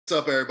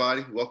What's up,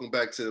 everybody? Welcome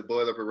back to the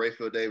Boiler Up with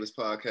Rapheal Davis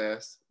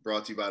Podcast,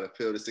 brought to you by the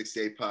Field of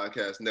 68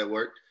 Podcast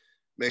Network.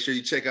 Make sure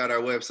you check out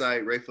our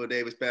website,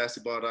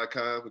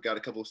 raphealdavisbasketball.com. We got a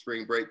couple of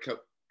spring break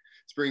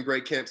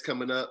camps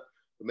coming up.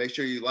 But make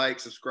sure you like,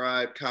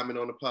 subscribe, comment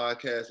on the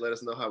podcast. Let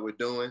us know how we're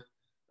doing.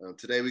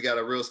 Today we got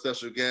a real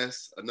special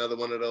guest, another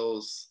one of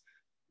those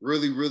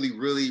really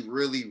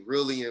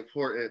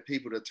important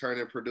people to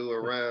turn Purdue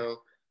around.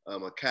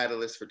 A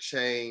catalyst for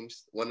change.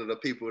 One of the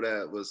people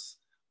that was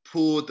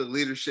pulled the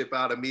leadership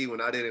out of me when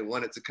I didn't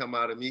want it to come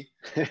out of me.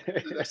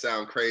 That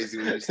sounds crazy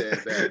when you said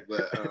that,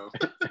 but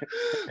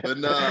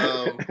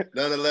no.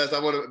 Nonetheless,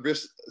 I want to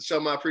show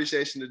my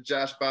appreciation to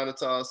Josh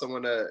Bonhotal,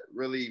 someone that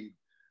really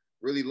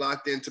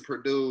locked into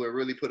Purdue and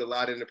really put a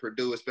lot into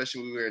Purdue,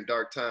 especially when we were in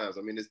dark times.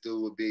 I mean, this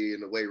dude would be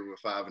in the weight room at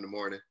 5 a.m.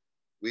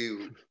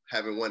 We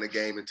haven't won a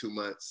game in 2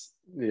 months.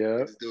 Yeah.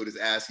 This dude is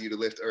asking you to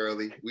lift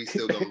early. We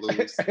still gonna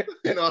lose.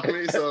 You know what I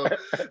mean? So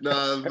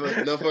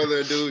no further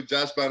ado,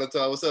 Josh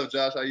Bonhotal. What's up,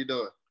 Josh? How you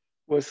doing?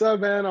 What's up,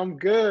 man? I'm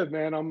good,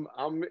 man.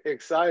 I'm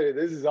excited.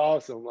 This is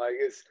awesome. Like,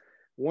 it's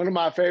one of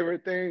my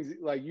favorite things.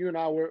 Like, you and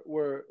I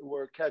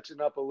were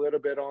catching up a little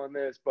bit on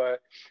this,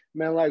 but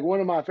man, like, one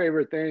of my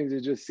favorite things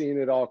is just seeing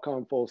it all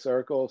come full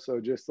circle.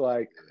 So just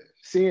like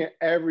seeing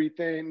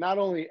everything, not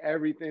only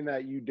everything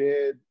that you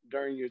did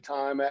during your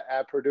time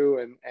at Purdue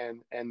and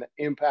the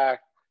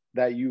impact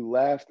that you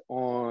left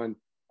on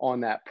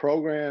that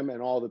program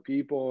and all the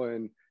people.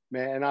 And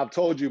man, and I've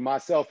told you,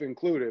 myself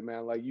included,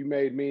 man, like you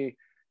made me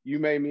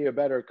a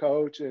better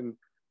coach. And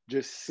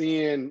just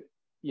seeing,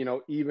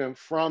 even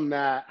from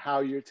that,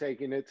 how you're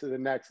taking it to the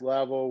next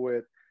level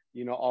with,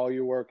 all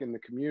your work in the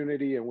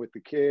community and with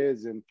the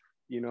kids and,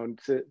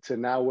 to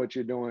now what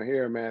you're doing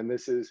here, man,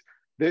 this is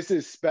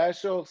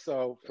special.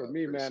 So for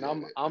me, man,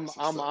 I'm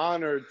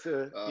honored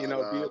to,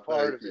 be a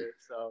part of it.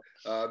 So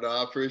no,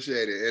 I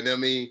appreciate it. And I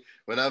mean,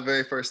 when I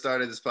very first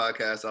started this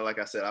podcast, like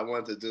I said, I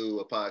wanted to do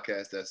a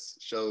podcast that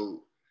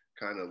showed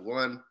kind of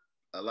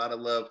a lot of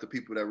love to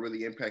people that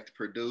really impacted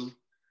Purdue,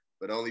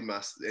 but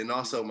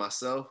also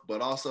myself,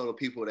 but also the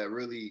people that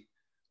really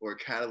were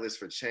catalysts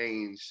for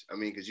change. I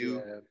mean, because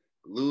you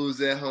lose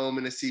at home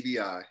in the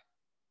CBI,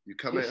 you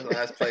come in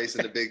last place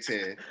in the Big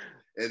Ten.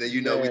 And then,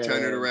 we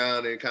turn it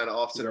around and kind of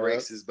off to the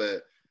races.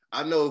 But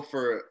I know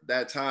for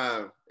that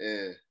time,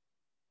 and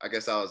I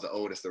guess I was the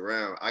oldest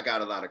around, I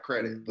got a lot of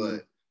credit. Mm-hmm.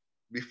 But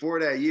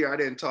before that year, I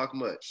didn't talk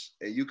much.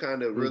 And you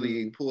kind of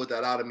really pulled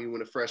that out of me when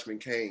the freshman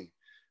came.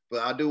 But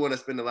I do want to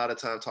spend a lot of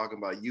time talking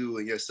about you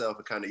and yourself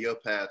and kind of your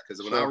path.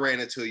 Because when I ran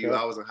into you,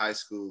 I was in high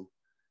school.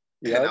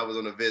 And I was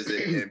on a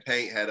visit. And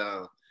Paint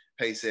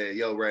said,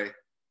 "Yo, Ray,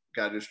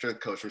 got a new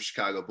strength coach from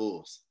Chicago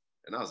Bulls."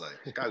 And I was like,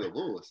 Chicago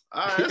Bulls.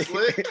 All right, that's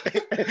lit.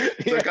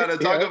 So kind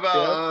of talk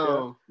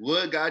about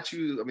what got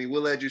you,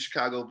 what led you to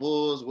Chicago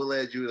Bulls? What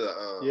led you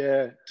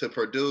to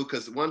Purdue?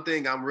 Because one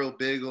thing I'm real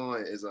big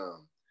on is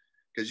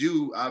because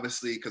you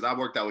obviously, because I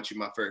worked out with you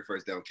my very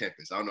first day on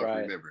campus. I don't know if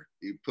you remember.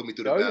 You put me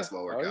through the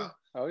basketball workout.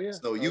 Oh, yeah.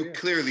 So you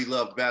clearly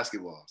loved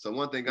basketball. So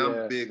one thing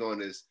I'm big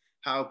on is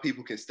how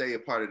people can stay a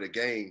part of the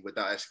game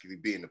without actually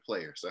being a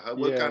player. So tell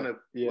me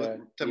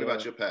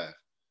about your path.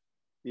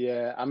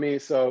 Yeah, I mean,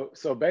 so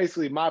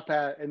basically my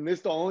path, and this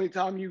is the only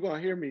time you're gonna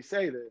hear me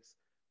say this,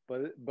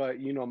 but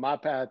my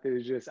path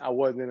is just I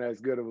wasn't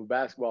as good of a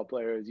basketball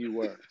player as you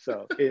were.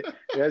 So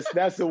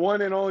that's the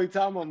one and only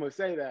time I'm gonna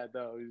say that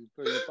though, is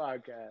for your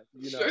podcast.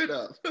 Straight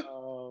up.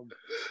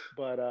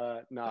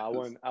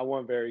 No, I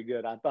wasn't very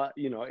good. I thought,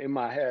 in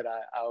my head,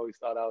 I always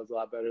thought I was a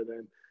lot better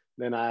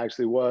than I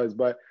actually was.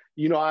 But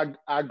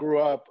I grew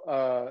up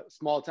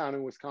small town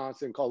in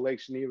Wisconsin called Lake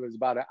Geneva. It's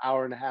about an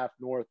hour and a half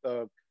north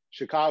of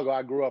Chicago.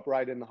 I grew up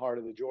right in the heart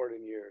of the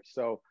Jordan years.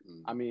 So,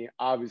 I mean,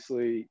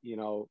 obviously,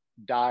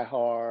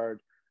 diehard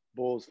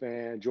Bulls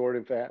fan,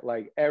 Jordan fan,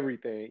 like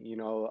everything,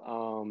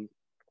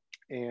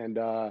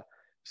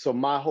 so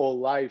my whole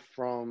life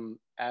from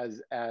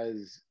as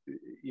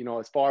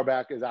far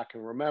back as I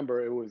can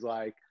remember, it was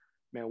like,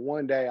 man,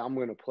 one day I'm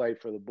going to play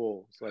for the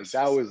Bulls. Like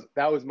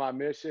that was my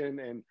mission.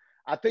 And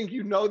I think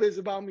this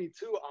about me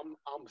too.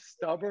 I'm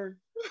stubborn.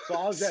 So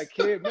I was that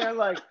kid, man,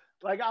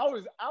 like I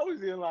was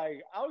in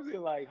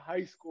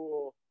high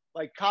school,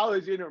 like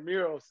college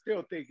intramural,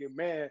 still thinking,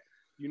 man,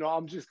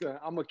 I'm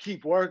gonna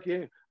keep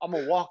working. I'm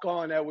gonna walk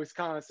on at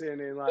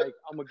Wisconsin and like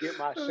I'm gonna get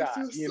my shot.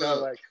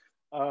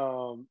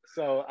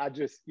 So I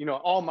just,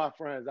 all my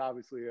friends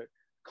obviously are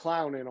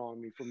clowning on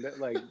me from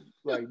that, like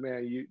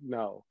man,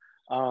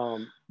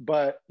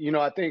 but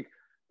I think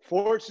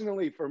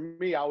fortunately for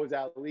me, I was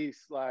at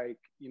least like,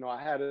 I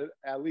had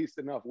at least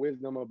enough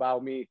wisdom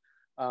about me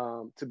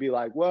to be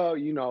like, well,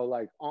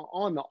 like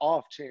on the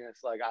off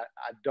chance, like I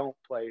don't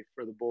play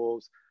for the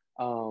Bulls,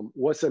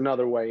 what's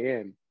another way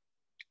in?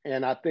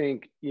 And I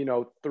think,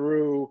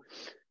 through,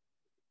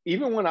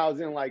 even when I was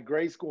in like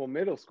grade school,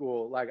 middle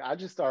school, like I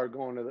just started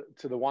going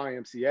to the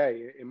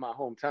YMCA in my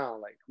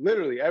hometown, like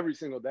literally every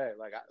single day.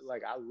 Like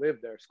I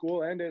lived there.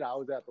 School ended, I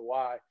was at the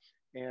Y.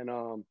 And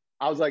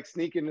I was like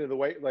sneaking into the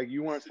weight, like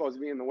you weren't supposed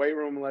to be in the weight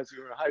room unless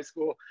you were in high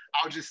school.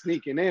 I was just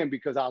sneaking in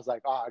because I was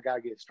like, oh, I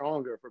gotta get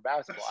stronger for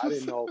basketball. I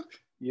didn't know,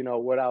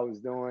 what I was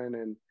doing.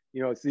 And,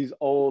 it's these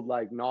old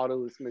like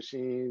Nautilus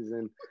machines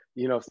and,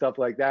 stuff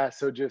like that.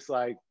 So just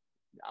like,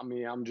 I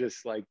mean, I'm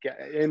just like,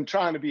 and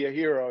trying to be a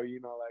hero,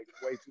 like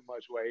way too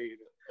much weight.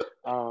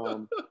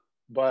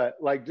 But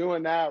like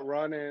doing that,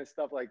 running,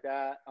 stuff like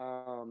that.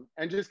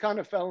 And just kind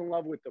of fell in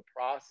love with the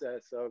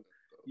process of,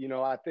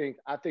 I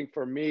think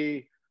for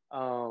me,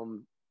 I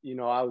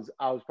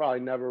was probably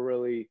never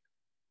really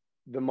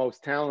the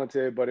most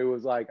talented, but it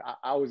was like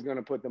I was going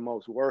to put the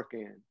most work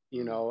in,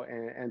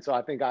 and so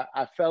I think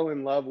I fell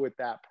in love with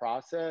that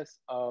process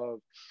of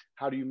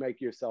how do you make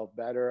yourself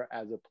better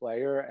as a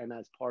player, and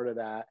as part of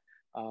that,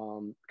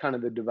 kind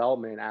of the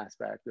development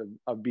aspect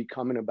of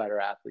becoming a better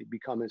athlete,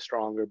 becoming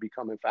stronger,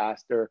 becoming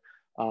faster.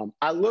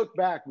 I look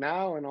back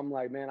now and I'm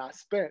like, man, I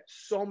spent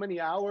so many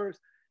hours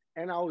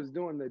and I was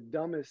doing the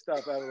dumbest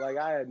stuff ever. Like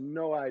I had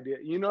no idea,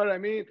 you know what I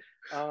mean?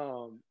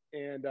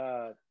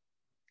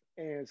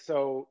 And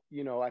so,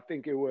 I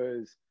think it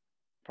was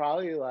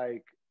probably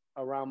like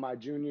around my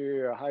junior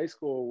year of high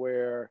school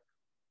where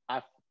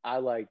I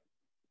like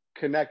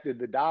connected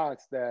the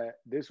dots that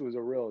this was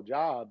a real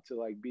job to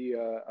like be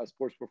a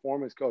sports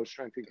performance coach,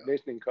 strength and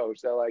conditioning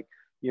coach, that like,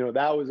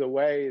 that was a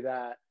way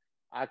that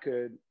I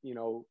could,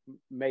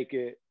 make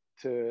it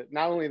to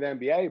not only the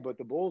NBA, but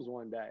the Bulls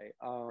one day.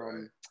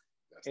 Right.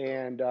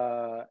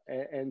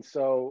 And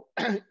so,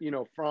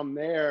 from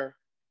there,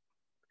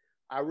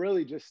 I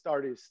really just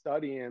started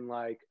studying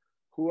like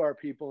who are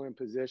people in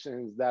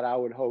positions that I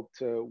would hope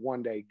to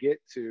one day get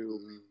to,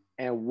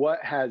 and what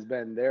has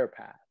been their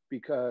path,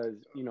 because,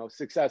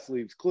 success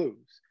leaves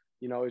clues.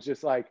 It's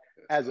just like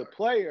as a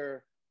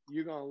player,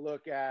 you're going to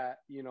look at,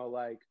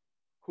 like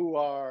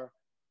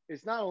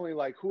it's not only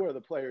like who are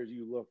the players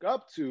you look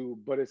up to,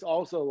 but it's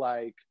also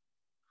like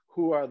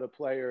who are the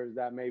players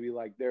that maybe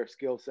like their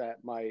skill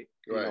set might,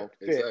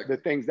 fit the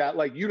things that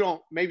like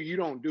maybe you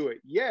don't do it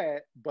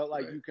yet, but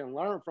like you can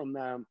learn from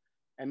them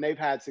and they've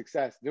had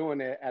success doing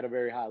it at a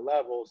very high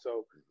level.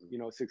 So,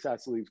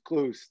 success leaves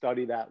clues,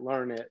 study that,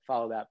 learn it,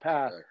 follow that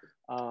path.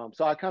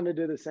 So I kind of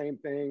did the same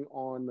thing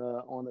on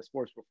the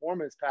sports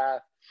performance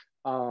path.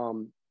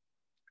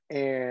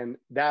 And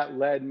that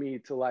led me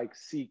to like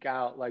seek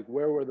out like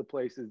where were the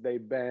places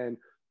they've been,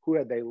 who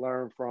had they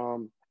learned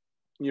from,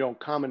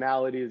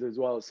 commonalities as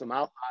well as some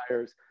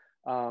outliers.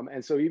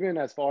 And so even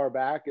as far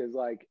back as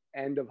like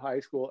end of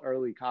high school,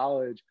 early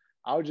college,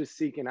 I was just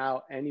seeking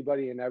out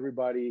anybody and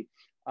everybody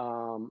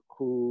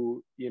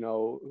who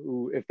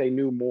if they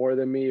knew more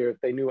than me or if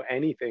they knew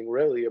anything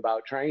really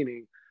about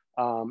training.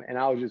 And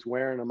I was just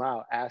wearing them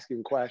out,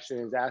 asking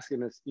questions, asking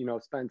to,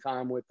 spend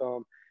time with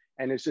them.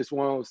 And it's just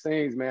one of those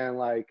things, man,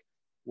 like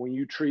when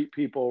you treat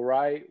people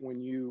right,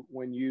 when you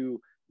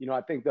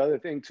I think the other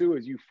thing too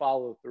is you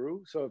follow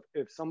through. So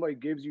if somebody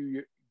gives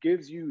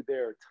you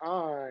their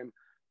time,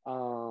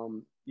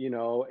 and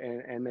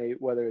they,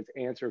 whether it's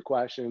answer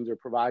questions or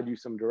provide you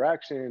some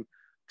direction,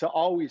 to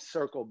always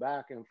circle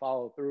back and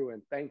follow through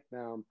and thank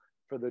them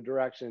for the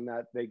direction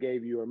that they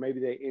gave you, or maybe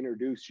they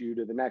introduced you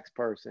to the next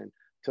person,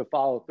 to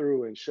follow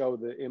through and show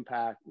the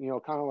impact,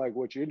 kind of like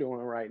what you're doing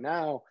right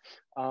now.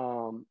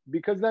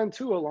 Because then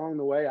too, along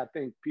the way, I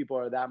think people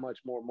are that much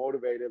more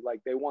motivated,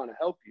 like they want to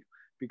help you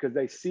because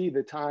they see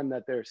the time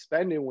that they're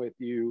spending with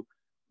you,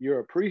 you're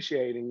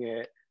appreciating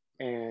it,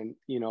 and,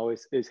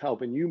 it's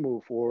helping you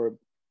move forward.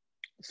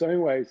 So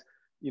anyways,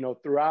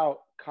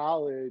 throughout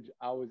college,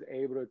 I was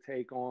able to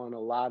take on a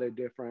lot of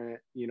different,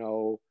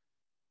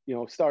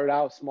 started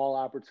out small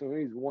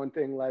opportunities. One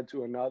thing led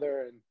to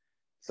another. And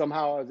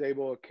somehow I was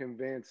able to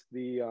convince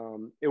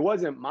it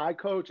wasn't my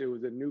coach, it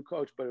was a new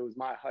coach, but it was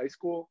my high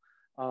school.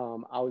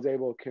 I was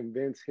able to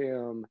convince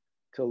him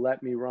to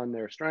let me run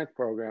their strength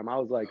program. I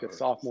was like a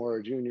sophomore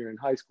or junior in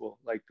high school,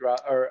 like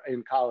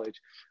in college,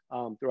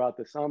 throughout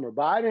the summer.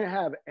 But I didn't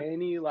have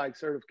any like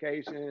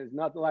certifications,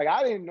 nothing. Like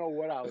I didn't know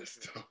what I was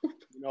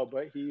doing,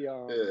 but he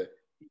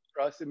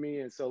trusted me.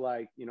 And so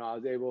like, I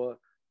was able to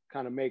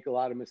kind of make a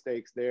lot of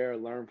mistakes there,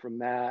 learn from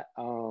that.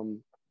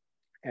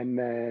 And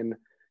then,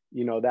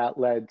 that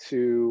led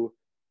to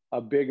a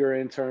bigger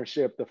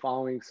internship the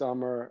following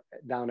summer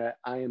down at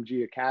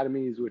IMG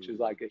Academies, which is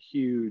like a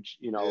huge,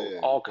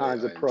 all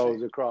kinds of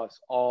pros across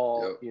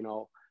all,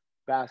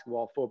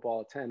 basketball,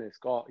 football, tennis,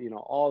 golf,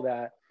 all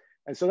that.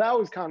 And so that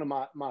was kind of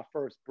my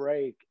first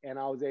break. And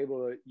I was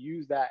able to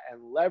use that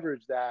and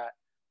leverage that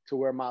to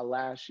where my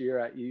last year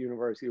at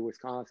University of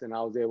Wisconsin,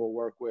 I was able to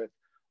work with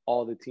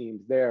all the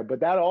teams there.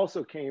 But that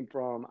also came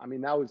from,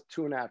 that was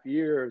 2.5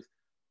 years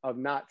of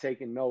not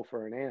taking no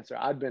for an answer.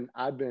 I'd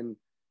been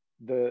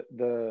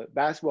the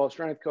basketball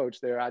strength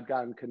coach there. I'd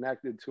gotten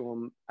connected to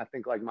him, I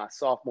think like my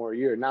sophomore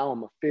year. Now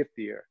I'm a fifth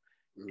year.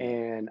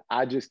 And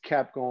I just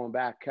kept going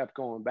back,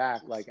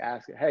 like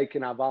asking, hey,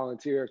 can I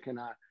volunteer? Can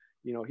I,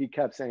 he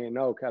kept saying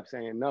no.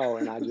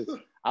 And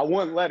I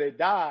wouldn't let it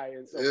die.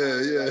 And so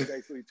like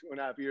basically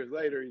 2.5 years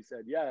later, he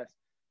said yes.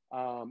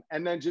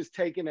 And then just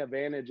taking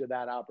advantage of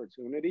that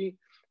opportunity.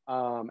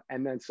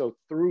 And then so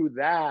through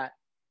that,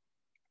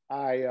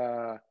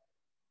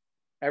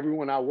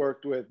 everyone I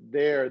worked with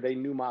there, they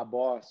knew my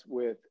boss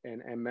with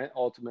and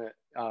ultimate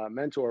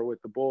mentor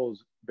with the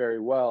Bulls very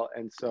well.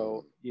 And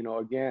so, you know,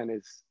 again,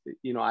 it's,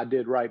 you know, I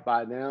did right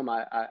by them.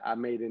 I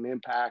made an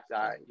impact.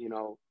 I, you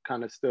know,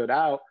 kind of stood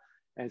out.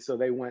 And so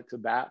they went to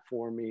bat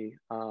for me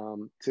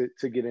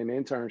to get an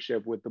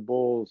internship with the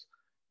Bulls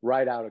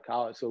right out of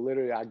college. So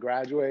literally I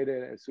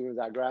graduated. As soon as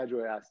I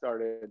graduated, I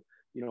started,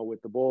 you know,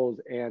 with the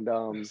Bulls. And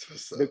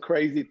the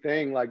crazy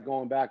thing, like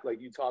going back, like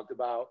you talked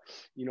about,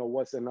 you know,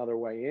 what's another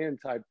way in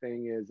type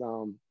thing is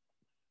and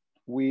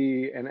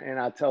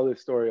I tell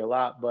this story a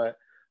lot, but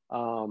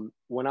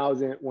when I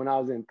was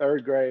in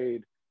third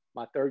grade,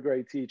 my third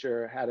grade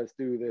teacher had us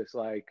do this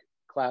like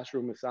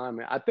classroom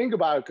assignment. I think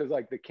about it because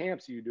like the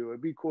camps you do,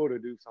 it'd be cool to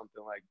do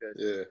something like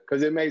this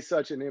because it made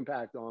such an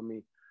impact on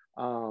me.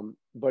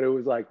 But it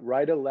was like,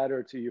 write a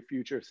letter to your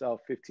future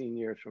self 15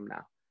 years from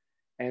now.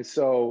 And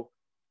so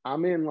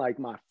I'm in like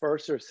my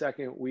first or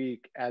second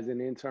week as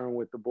an intern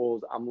with the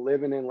Bulls. I'm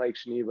living in Lake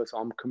Geneva. So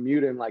I'm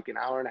commuting like an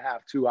hour and a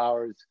half, 2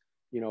 hours,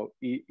 you know,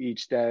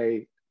 each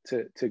day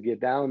to get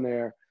down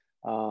there.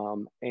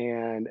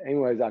 And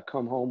anyways, I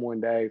come home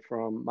one day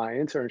from my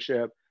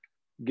internship,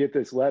 get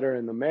this letter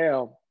in the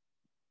mail,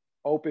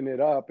 open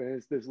it up, and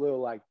it's this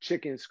little like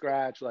chicken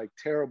scratch, like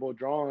terrible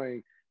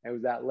drawing. It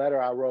was that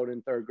letter I wrote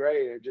in third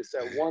grade. It just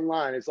said one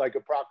line. It's like a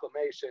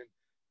proclamation.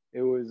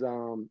 It was,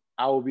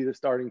 I will be the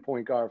starting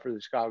point guard for the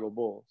Chicago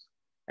Bulls.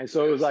 And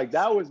so it was like,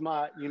 that was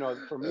my, you know,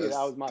 for me, that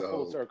was my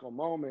full circle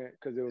moment.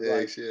 Cause it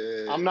was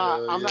I'm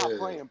not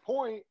playing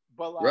point,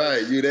 but like,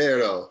 right. You there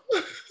though. You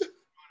know what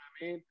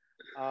I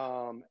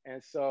mean?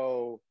 And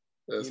so,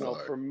 that's, you know,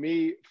 hard.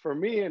 for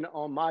me and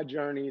on my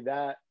journey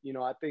that, you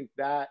know, I think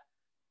that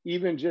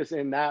even just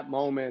in that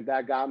moment,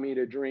 that got me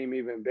to dream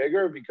even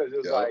bigger because it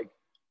was like,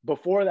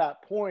 before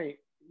that point,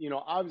 you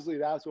know, obviously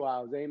that's what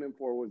I was aiming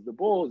for was the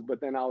Bulls, but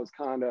then I was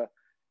kind of,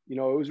 you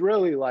know, it was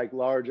really like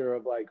larger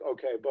of like,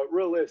 okay, but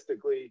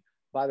realistically,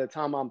 by the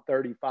time I'm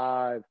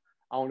 35,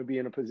 I want to be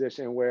in a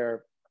position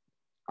where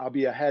I'll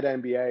be a head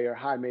NBA or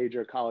high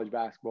major college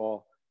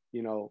basketball,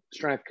 you know,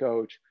 strength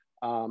coach.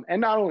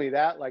 And not only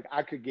that, like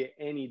I could get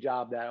any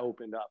job that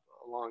opened up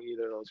along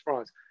either of those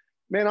fronts.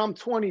 Man, I'm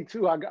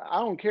 22. I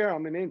don't care.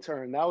 I'm an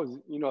intern. That was,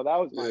 you know, that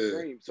was my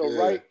dream.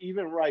 So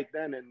even right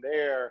then and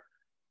there,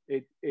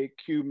 it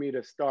cued me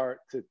to start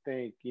to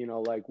think, you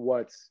know, like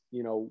what's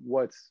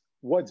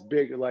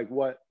big, like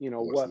what, you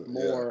know, what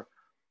more.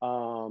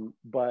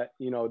 But,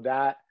 you know,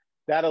 that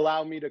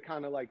allowed me to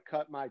kind of like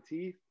cut my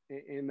teeth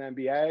in the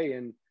NBA.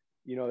 And,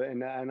 you know,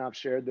 and I've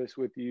shared this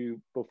with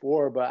you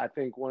before, but I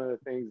think one of the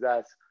things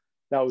that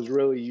was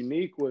really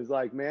unique was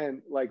like,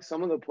 man, like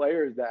some of the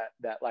players that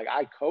like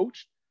I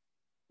coached,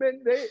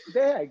 man,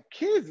 they had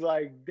kids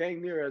like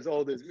dang near as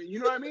old as me. You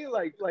know what I mean?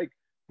 Like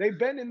they've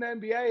been in the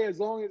NBA as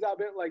long as I've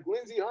been. Like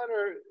Lindsey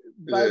Hunter,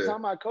 by the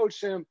time I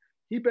coached him,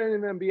 he'd been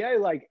in the NBA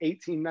like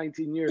 18,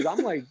 19 years. I'm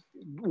like,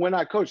 when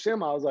I coached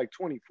him, I was like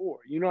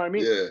 24. You know what I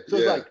mean? So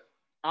it's like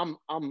I'm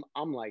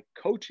like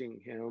coaching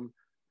him,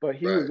 but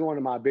he was one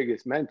of my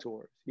biggest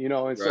mentors, you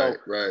know? And so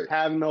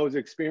having those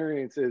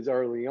experiences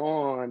early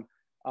on,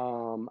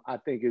 I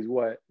think is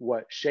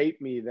what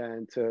shaped me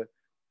then to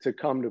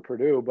come to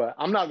Purdue. But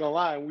I'm not gonna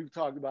lie, and we've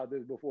talked about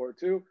this before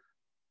too.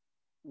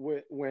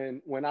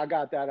 When I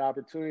got that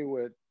opportunity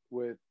with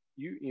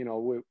you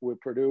know,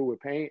 with Purdue, with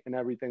paint and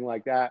everything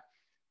like that,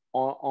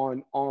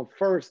 on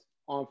first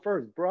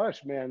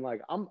brush, man,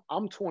 like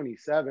I'm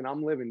 27.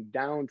 I'm living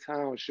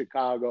downtown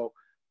Chicago.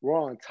 We're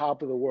on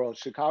top of the world.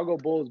 Chicago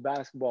Bulls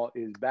basketball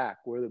is back.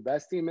 We're the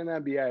best team in the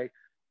NBA.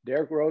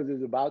 Derrick Rose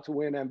is about to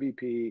win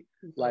MVP.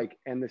 Like,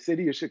 and the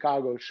city of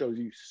Chicago shows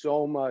you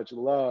so much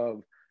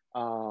love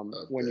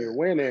when you're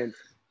winning.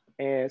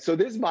 And so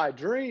this is my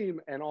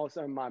dream. And all of a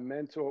sudden my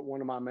mentor,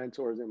 one of my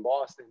mentors in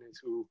Boston is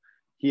who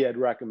he had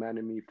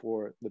recommended me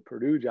for the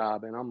Purdue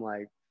job. And I'm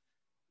like,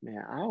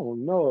 man, I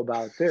don't know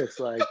about this.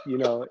 Like, you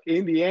know,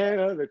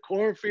 Indiana, the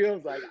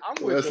cornfields, like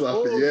I'm with the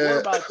Bulls. We're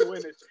about to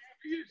win a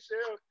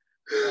championship.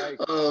 Like,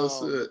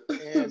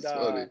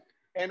 shit.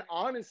 And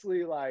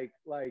honestly, like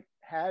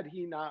had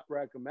he not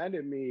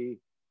recommended me,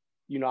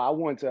 you know, I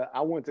went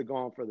to go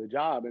on for the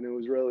job. And it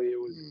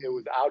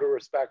was out of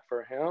respect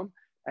for him.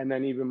 And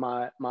then even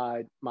my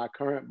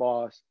current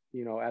boss,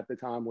 you know, at the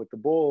time with the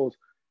Bulls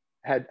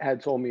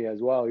had told me as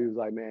well. He was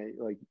like, man,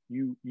 like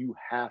you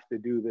have to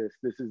do this.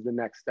 This is the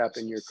next step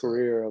in your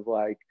career of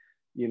like,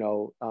 you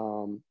know,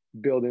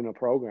 building a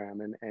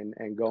program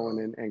and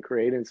going and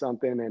creating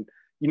something. And,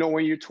 you know,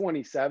 when you're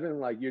 27,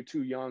 like you're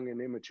too young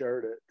and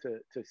immature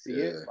to see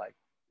it. Like,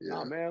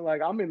 nah, man,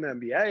 like I'm in the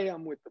NBA,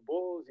 I'm with the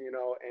Bulls, you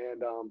know,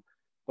 and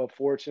but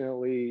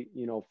fortunately,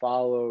 you know,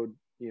 followed,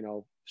 you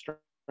know,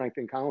 strength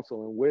and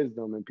counsel and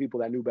wisdom and people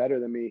that knew better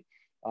than me.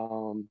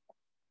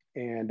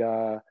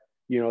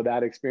 You know,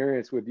 that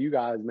experience with you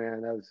guys,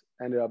 man, that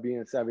ended up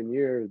being 7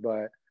 years.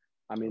 But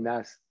I mean,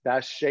 that's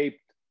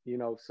shaped, you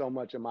know, so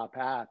much of my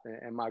path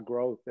and my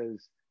growth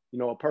as, you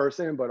know, a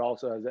person, but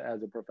also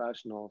as a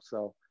professional.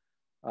 So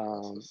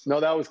No,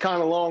 that was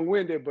kind of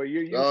long-winded, but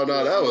you're used to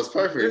no, it. that was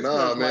perfect. Listeners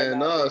No, might man,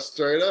 not no, be.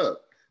 straight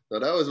up. No,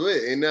 that was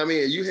it. And I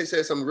mean, you had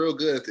said something real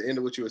good at the end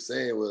of what you were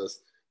saying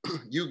was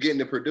you getting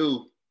to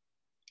Purdue,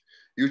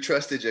 you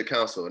trusted your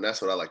counsel, and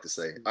that's what I like to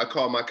say. I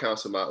call my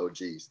counsel my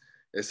OGs.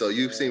 And so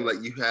you seem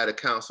like you had a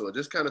counsel, and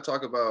just kind of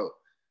talk about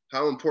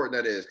how important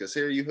that is. Because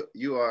here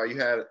you are, you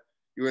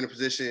were in a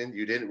position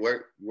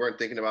you weren't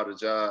thinking about a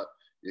job.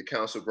 Your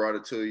counsel brought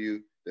it to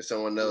you. Then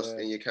someone else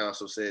in your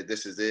counsel said,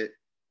 "This is it,"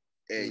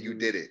 and you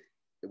did it.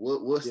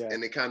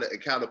 And it kind of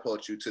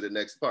catapults you to the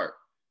next part.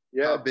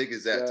 Yeah. How big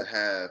is that to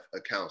have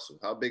a counsel?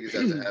 How big is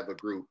that to have a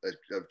group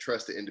of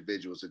trusted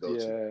individuals to go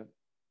to?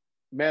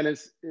 Man,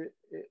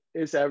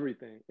 it's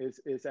everything.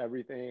 It's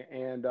everything.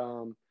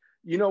 And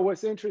you know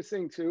what's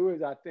interesting too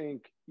is I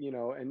think, you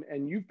know,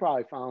 and you've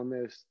probably found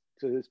this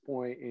to this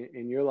point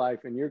in your life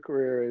and your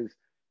career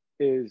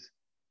is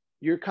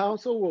your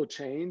counsel will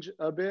change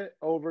a bit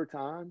over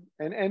time,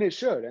 and it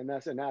should, and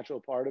that's a natural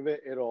part of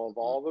it. It'll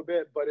evolve a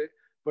bit, but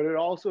it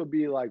also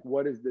be like,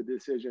 what is the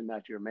decision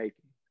that you're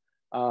making?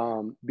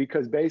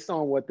 Because based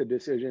on what the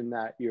decision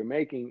that you're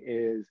making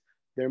is,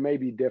 there may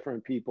be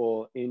different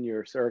people in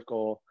your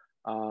circle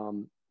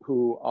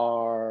who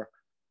are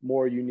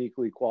more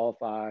uniquely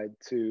qualified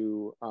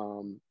to,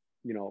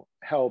 you know,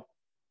 help,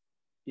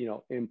 you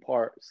know,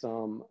 impart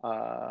some,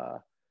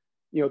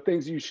 you know,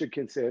 things you should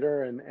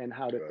consider and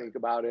how to think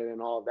about it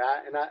and all of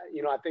that. And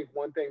I think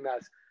one thing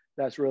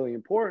that's really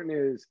important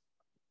is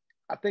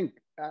I think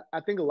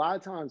a lot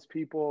of times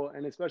people,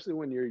 and especially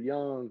when you're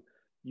young,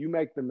 you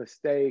make the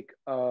mistake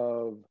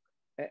of,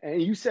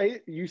 and you see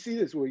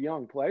this with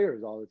young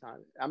players all the time.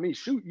 I mean,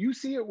 shoot, you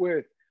see it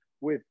with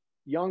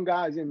young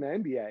guys in the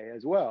NBA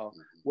as well,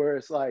 where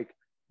it's like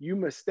you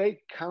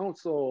mistake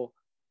counsel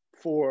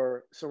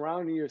for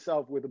surrounding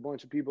yourself with a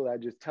bunch of people that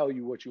just tell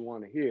you what you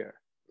want to hear.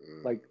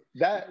 Like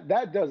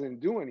that doesn't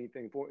do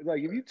anything for it.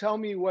 Like if you tell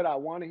me what I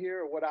want to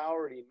hear or what I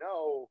already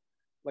know,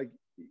 like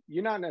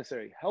you're not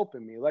necessarily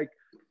helping me. Like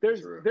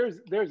there's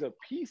a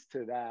piece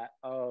to that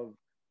of,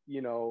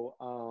 you know,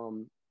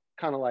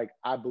 kind of like,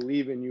 I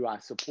believe in you, I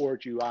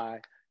support you,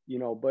 you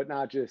know, but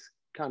not just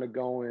kind of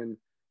going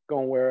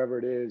wherever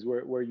it is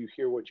where you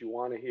hear what you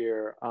want to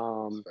hear.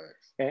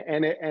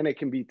 And it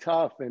can be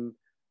tough. And,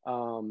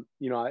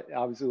 you know,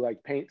 obviously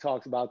like Paint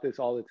talks about this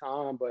all the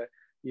time, but,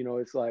 you know,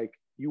 it's like,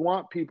 you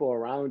want people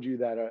around you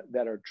that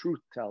are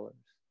truth tellers,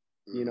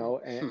 you know,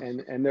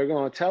 and they're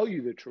going to tell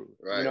you the truth,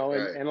 you know,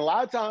 and a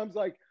lot of times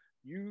like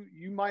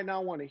you might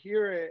not want to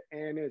hear it.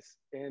 And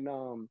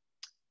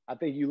I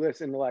think you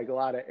listen to like a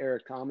lot of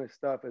Eric Thomas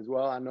stuff as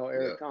well. I know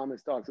Eric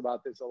Thomas talks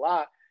about this a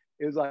lot.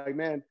 It was like,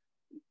 man,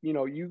 you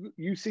know,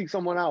 you seek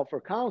someone out for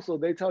counsel,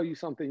 they tell you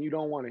something you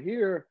don't want to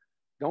hear.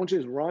 Don't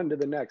just run to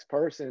the next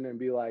person and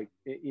be like,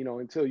 you know,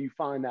 until you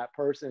find that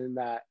person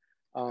that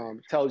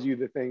tells you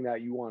the thing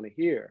that you want to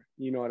hear.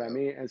 You know what I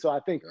mean? And so I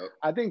think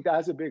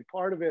that's a big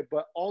part of it.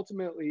 But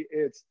ultimately,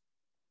 it's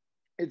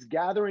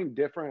gathering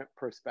different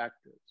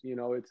perspectives. You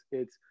know,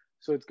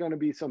 it's going to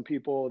be some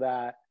people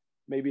that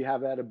maybe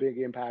have had a big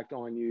impact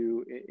on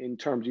you in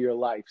terms of your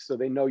life, so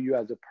they know you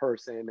as a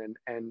person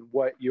and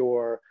what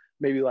your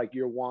maybe like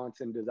your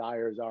wants and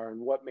desires are and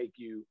what make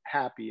you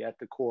happy at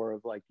the core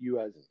of like you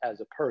as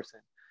a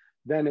person.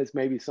 Then it's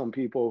maybe some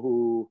people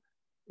who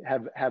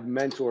have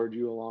mentored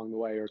you along the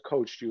way or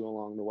coached you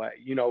along the way,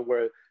 you know,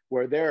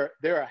 where they're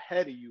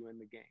ahead of you in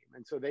the game.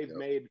 And so they've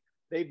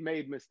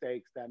made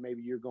mistakes that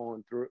maybe you're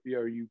going through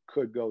or you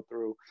could go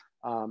through.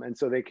 And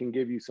so they can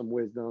give you some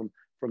wisdom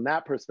from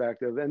that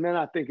perspective. And then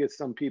I think it's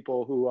some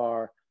people who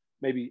are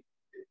maybe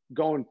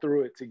going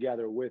through it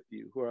together with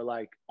you, who are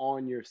like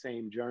on your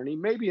same journey,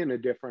 maybe in a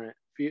different,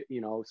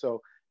 you know,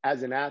 so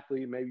as an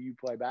athlete, maybe you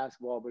play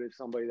basketball, but it's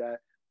somebody that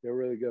they're a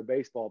really good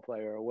baseball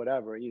player or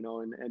whatever, you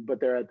know, but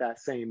they're at that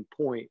same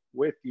point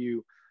with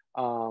you.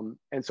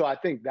 And so I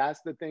think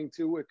that's the thing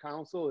too with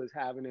counsel is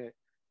having it,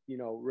 you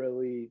know,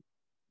 really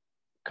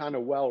kind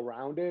of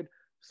well-rounded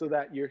so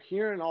that you're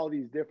hearing all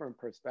these different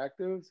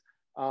perspectives.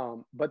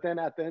 But then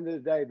at the end of the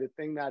day, the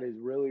thing that is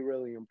really,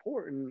 really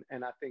important,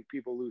 and I think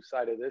people lose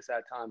sight of this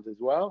at times as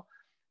well,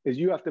 is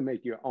you have to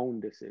make your own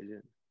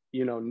decision.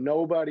 You know,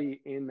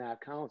 nobody in that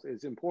counsel,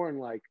 it's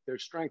important, like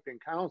there's strength in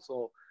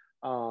counsel,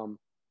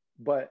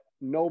 but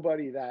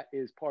nobody that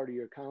is part of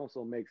your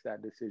counsel makes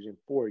that decision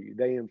for you.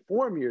 They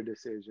inform your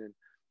decision.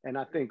 And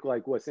I think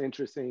like what's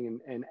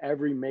interesting in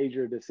every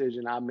major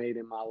decision I made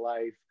in my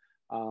life,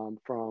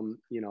 from,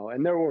 you know,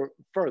 and there were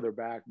further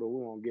back, but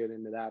we won't get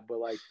into that, but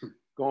like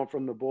going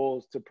from the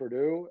Bulls to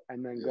Purdue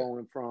and then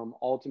going from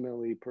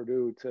ultimately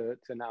Purdue to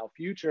now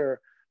Future,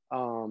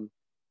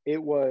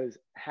 it was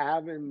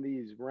having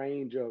these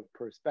range of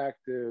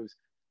perspectives,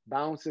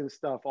 bouncing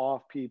stuff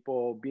off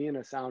people, being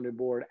a sounding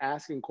board,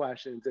 asking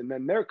questions, and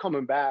then they're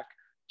coming back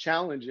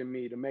challenging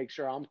me to make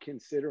sure I'm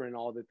considering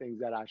all the things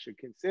that I should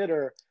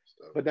consider.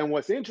 But then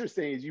what's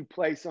interesting is you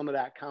play some of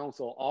that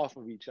counsel off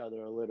of each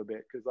other a little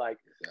bit, because like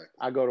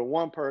I go to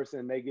one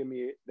person, they give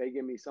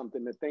me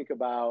something to think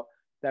about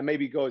that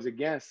maybe goes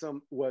against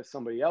what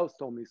somebody else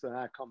told me. So then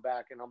I come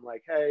back and I'm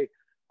like, hey,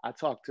 I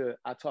talked to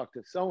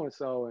so and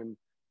so, and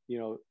you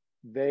know,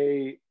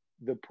 the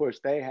push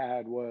they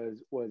had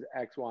was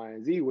X, Y,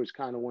 and Z, which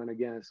kind of went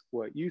against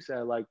what you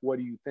said. Like, what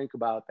do you think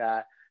about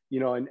that? You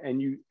know,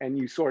 and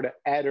you sort of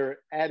edit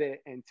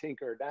and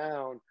tinker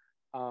down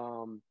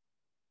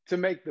to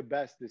make the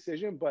best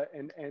decision. But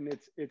and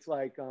it's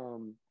like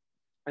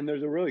and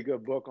there's a really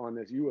good book on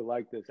this. You would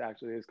like this,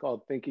 actually. It's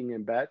called Thinking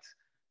in Bets.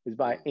 It's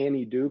by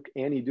Annie Duke.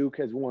 Annie Duke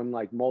has won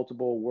like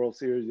multiple World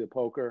Series of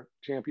Poker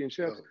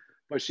championships,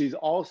 but she's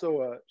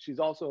also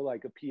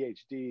like a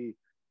PhD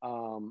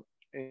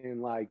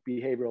in like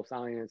behavioral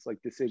science,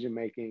 like decision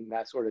making,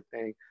 that sort of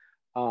thing.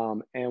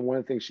 And one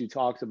of the things she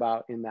talks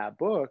about in that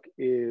book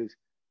is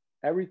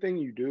everything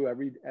you do,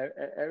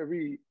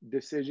 every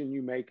decision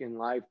you make in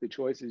life, the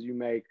choices you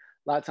make.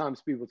 A lot of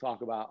times people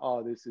talk about,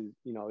 oh, this is,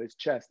 you know, it's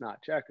chess,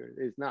 not checkers.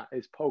 It's not,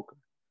 it's poker.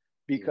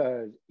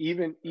 Because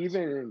even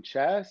in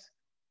chess,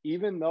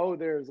 even though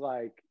there's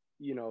like,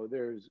 you know,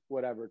 there's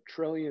whatever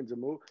trillions of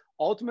moves,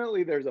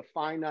 ultimately there's a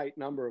finite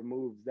number of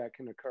moves that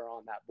can occur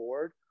on that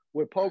board.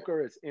 With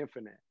poker, it's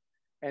infinite.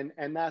 And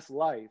that's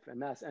life.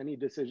 And that's any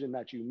decision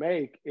that you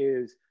make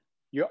is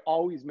you're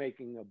always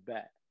making a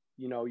bet.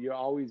 You know, you're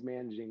always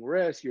managing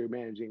risk, you're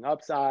managing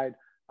upside,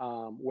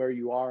 where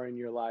you are in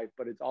your life,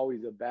 but it's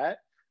always a bet.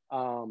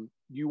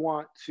 You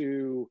want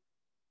to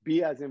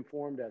be as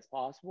informed as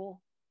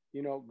possible,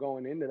 you know,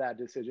 going into that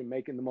decision,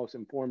 making the most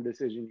informed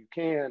decision you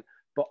can,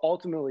 but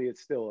ultimately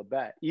it's still a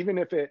bet. Even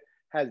if it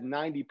has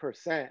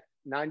 90%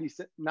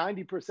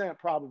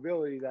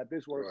 probability that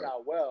this works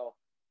out well,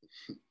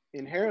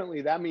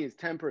 inherently that means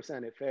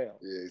 10% it fails.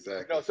 Yeah,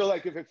 exactly. You know, so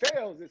like if it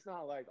fails, it's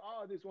not like,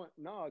 oh, this one,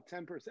 no,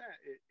 10%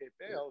 it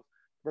fails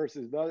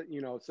versus the,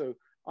 you know, so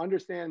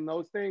understand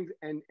those things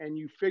and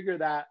you figure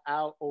that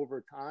out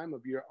over time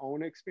of your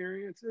own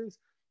experiences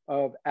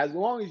of, as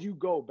long as you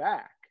go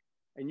back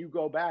and you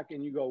go,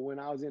 when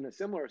I was in a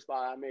similar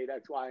spot, I made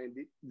X, Y, and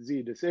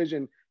Z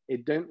decision.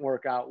 It didn't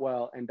work out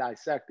well, and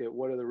dissect it.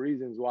 What are the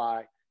reasons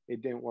why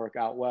it didn't work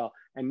out well?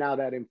 And now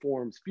that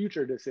informs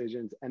future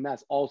decisions. And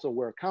that's also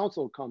where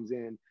counsel comes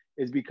in,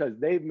 is because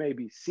they've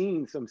maybe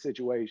seen some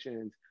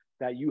situations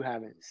that you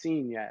haven't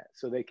seen yet.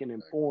 So they can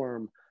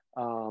inform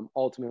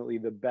ultimately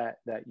the bet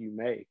that you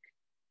make.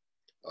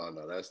 Oh,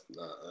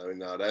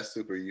 no, that's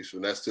super useful.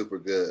 And that's super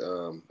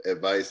good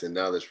advice and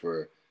knowledge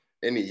for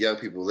any young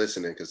people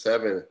listening, because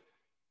that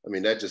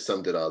just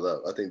summed it all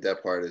up. I think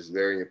that part is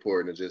very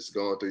important, to just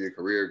going through your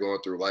career, going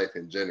through life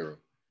in general.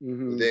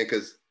 Mm-hmm. Then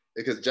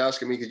because Josh,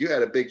 because you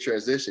had a big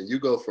transition. You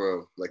go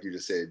from, like you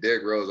just said,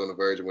 Derrick Rose on the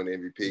verge of winning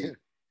MVP.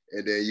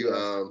 And then you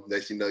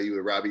you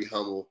with Robbie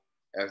Hummel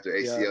after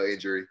ACL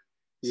injury.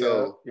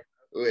 So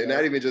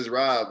not even just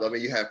Rob. I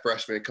mean, you have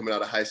freshmen coming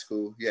out of high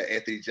school. You had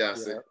Anthony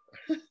Johnson.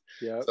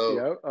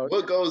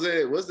 What goes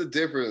in? What's the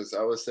difference,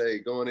 I would say,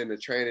 going into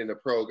training a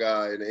pro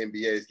guy in the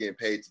NBA is getting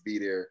paid to be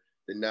there,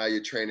 then now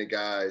you're training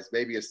guys,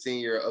 maybe a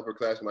senior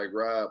upperclassman like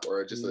Rob,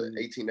 or just an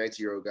 18,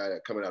 19-year-old guy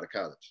that coming out of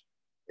college.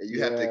 And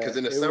you have to, because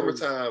in the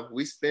summertime,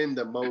 we spend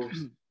the most,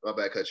 my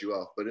bad, cut you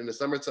off, but in the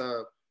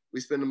summertime, we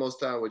spend the most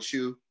time with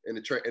you in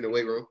the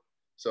weight room.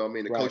 So, I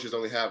mean, the coaches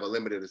only have a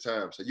limited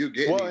time. So you're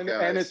getting these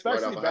guys and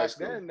especially right out of high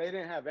school. Back then, they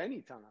didn't have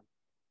any time.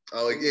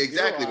 Oh, yeah,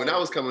 exactly. When I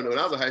was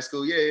in high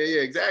school,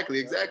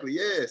 exactly.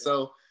 Yeah.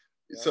 So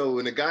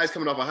when the guy's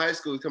coming off of high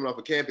school, he's coming off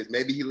of campus,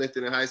 maybe he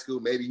lifted in high school,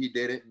 maybe he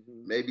didn't.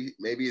 Mm-hmm.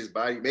 Maybe his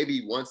body, maybe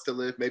he wants to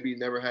lift, maybe he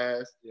never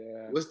has.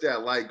 Yeah. What's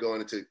that like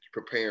going into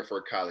preparing for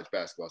a college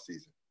basketball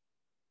season?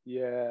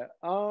 Yeah.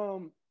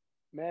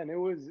 Man, it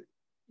was,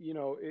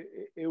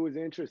 it was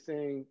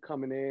interesting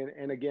coming in.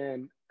 And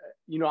again,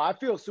 I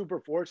feel super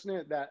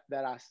fortunate that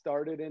I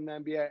started in the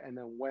NBA and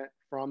then went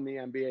from the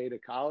NBA to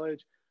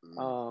college,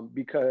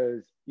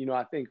 because,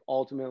 I think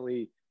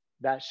ultimately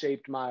that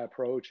shaped my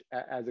approach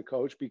as a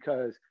coach,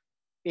 because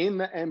in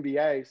the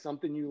NBA,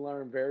 something you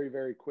learn very,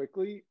 very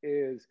quickly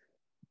is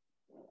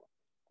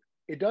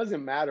it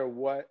doesn't matter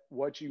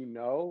what you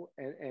know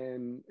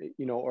and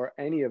or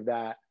any of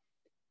that.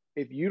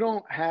 If you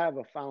don't have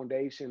a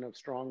foundation of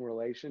strong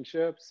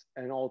relationships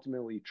and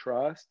ultimately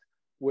trust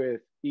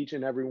with each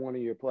and every one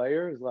of your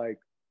players, like,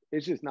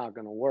 it's just not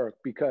going to work,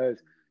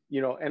 because,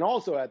 and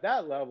also at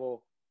that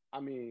level, I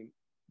mean,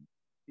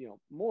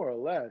 more or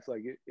less,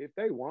 like if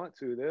they want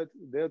to,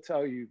 they'll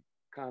tell you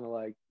kind of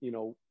like,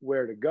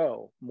 where to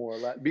go, more or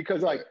less,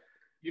 because like,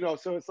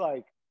 so it's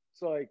like,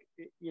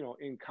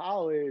 in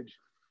college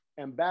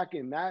and back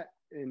in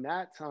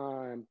that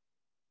time,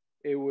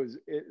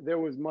 there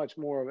was much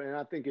more of, and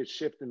I think it's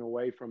shifting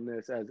away from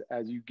this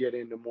as you get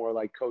into more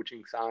like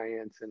coaching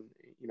science and,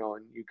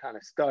 and you kind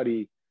of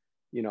study,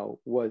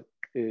 what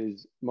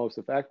is most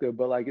effective.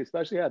 But like,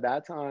 especially at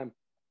that time,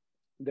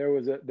 there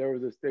was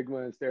a stigma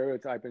and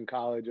stereotype in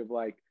college of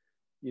like,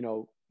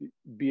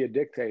 be a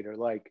dictator.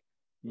 Like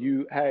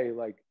you're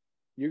going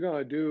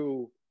to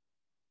do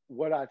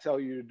what I tell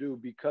you to do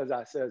because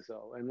I said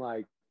so. And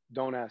like,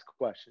 don't ask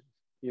questions,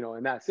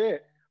 and that's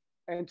it.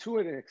 And to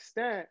an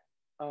extent,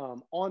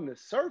 on the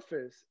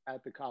surface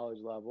at the college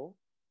level,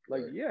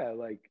 like,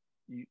 like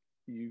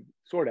you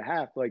sort of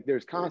have, like,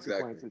 there's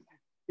consequences. Exactly.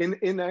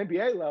 in the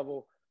NBA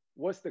level,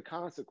 what's the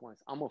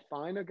consequence? I'm gonna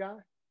fine a guy.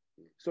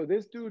 So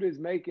this dude is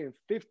making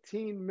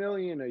 $15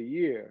 million a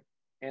year,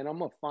 and I'm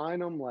gonna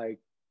fine him like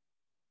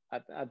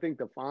I think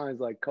the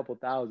fine's like a couple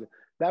thousand.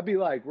 That'd be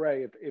like,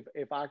 Ray,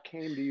 if I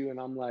came to you and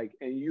I'm like,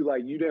 and you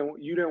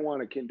didn't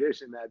want to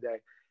condition that day,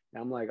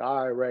 and I'm like,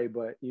 all right, Ray,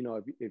 but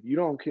if you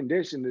don't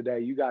condition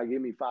today, you gotta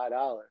give me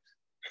 $5.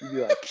 You'd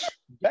be like,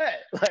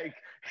 bet, like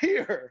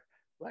here,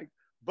 like,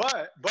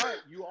 but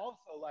you also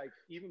like,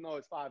 even though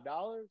it's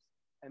 $5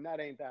 and that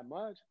ain't that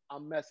much,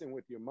 I'm messing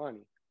with your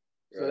money.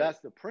 So that's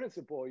the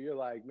principle. You're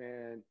like,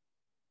 man,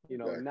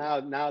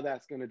 now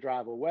that's gonna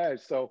drive a wedge.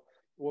 So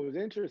what was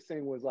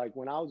interesting was like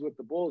when I was with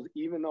the Bulls,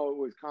 even though it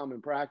was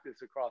common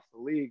practice across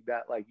the league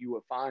that like you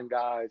would find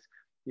guys,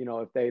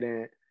 if they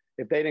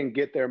didn't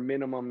get their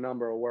minimum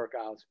number of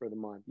workouts for the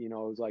month, it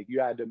was like you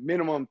had the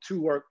minimum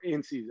 2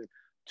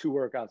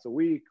 workouts a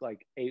week,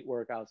 like 8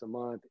 workouts a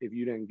month. If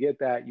you didn't get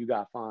that, you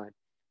got fined.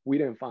 We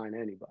didn't fine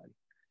anybody.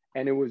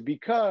 And it was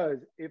because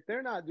if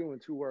they're not doing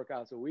 2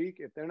 workouts a week,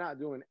 if they're not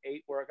doing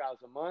 8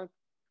 workouts a month,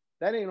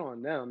 that ain't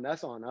on them.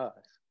 That's on us.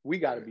 We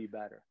got to be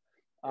better.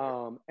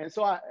 And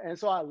so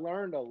I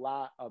learned a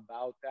lot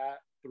about that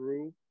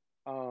through,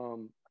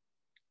 being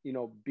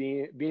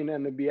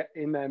in the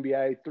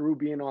NBA, through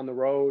being on the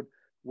road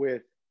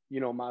with,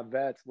 my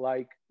vets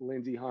like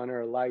Lindsey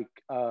Hunter, like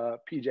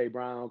PJ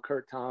Brown,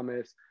 Kurt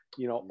Thomas,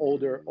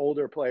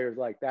 older players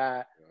like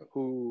that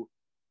who,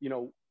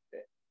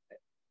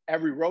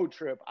 every road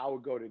trip I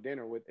would go to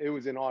dinner with. It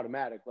was an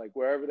automatic, like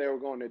wherever they were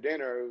going to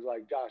dinner, it was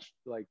like, Josh,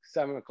 like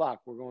 7:00,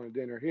 we're going to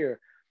dinner here.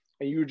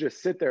 And you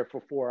just sit there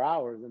for 4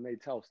 hours and they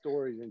tell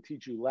stories and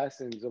teach you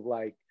lessons of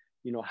like,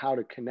 how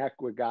to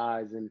connect with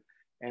guys.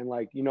 And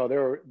like,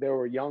 there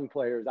were young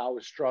players. I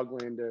was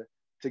struggling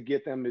to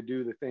get them to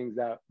do the things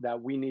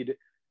that we needed.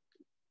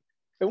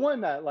 It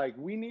wasn't that like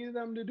we needed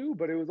them to do,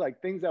 but it was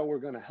like things that were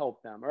going to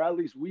help them, or at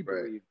least we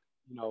believed,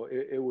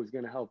 it was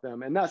going to help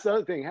them. And that's the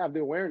other thing, have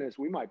the awareness,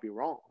 we might be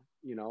wrong,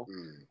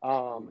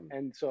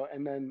 And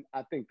then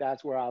I think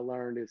that's where I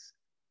learned is,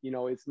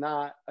 it's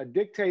not a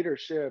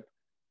dictatorship.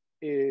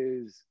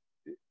 Is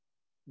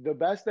the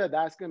best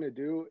that's going to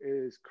do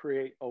is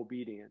create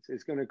obedience.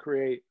 It's going to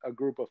create a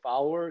group of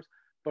followers,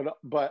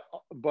 but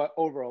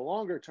over a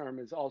longer term,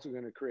 it's also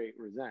going to create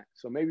resent.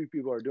 So maybe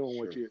people are doing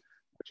what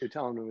you're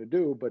telling them to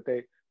do, but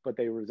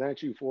they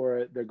resent you for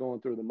it. They're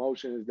going through the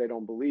motions. They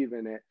don't believe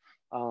in it,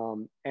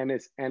 and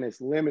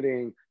it's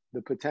limiting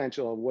the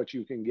potential of what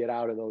you can get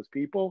out of those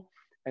people.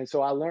 And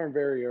so I learned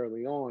very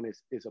early on,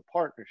 it's a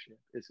partnership.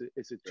 It's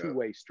a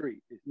two-way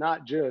street. It's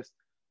not just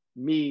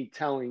me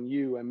telling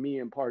you and me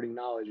imparting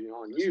knowledge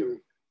on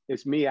you.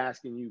 It's me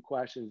asking you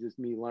questions. It's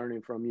me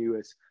learning from you.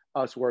 It's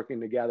us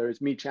working together.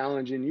 It's me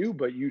challenging you,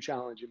 but you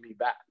challenging me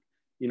back,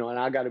 and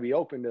I got to be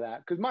open to that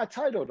because my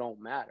title don't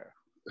matter.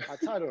 My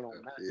title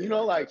don't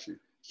matter. Like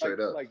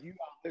you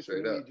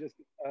listen to me just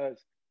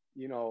because,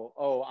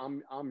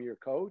 I'm your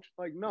coach.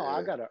 Like, no,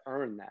 I got to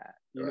earn that.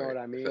 You know what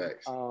I mean?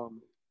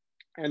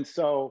 And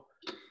so,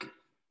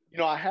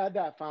 I had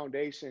that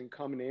foundation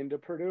coming into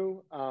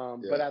Purdue,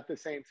 but at the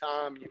same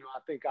time, I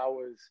think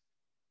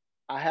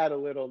I had a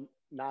little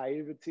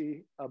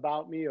naivety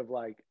about me of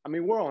like, I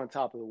mean, we're on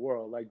top of the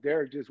world. Like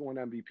Derek just won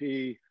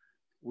MVP.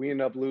 We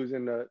end up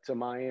losing to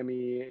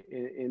Miami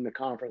in the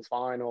conference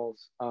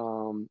finals,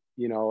 and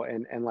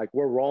like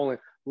we're rolling.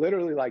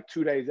 Literally like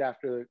 2 days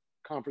after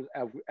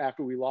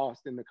we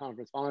lost in the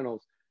conference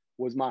finals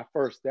was my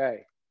first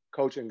day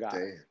coaching guys.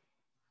 Damn.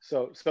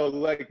 So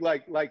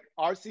like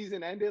our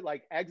season ended,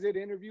 like exit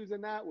interviews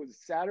and that was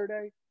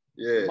Saturday.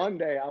 Yeah.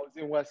 Monday I was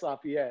in West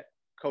Lafayette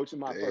coaching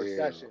my first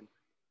session.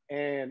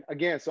 And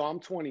again, so I'm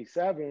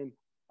 27.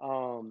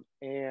 I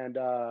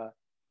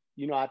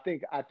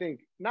think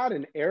not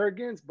an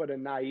arrogance, but a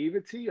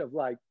naivety of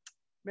like,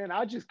 man,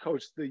 I just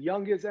coached the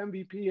youngest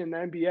MVP in the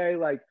NBA.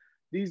 Like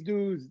these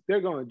dudes,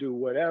 they're going to do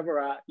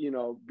whatever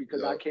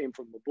because I came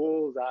from the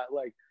Bulls.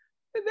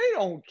 They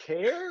don't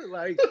care.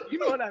 Like, you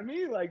know what I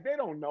mean? Like, they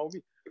don't know me.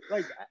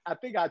 Like, I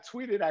think I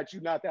tweeted at you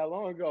not that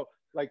long ago,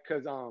 like,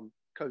 cause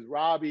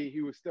Robbie,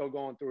 he was still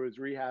going through his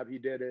rehab. He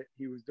did it.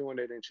 He was doing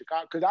it in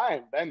Chicago. Cause I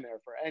hadn't been there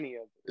for any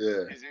of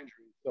his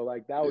injuries. So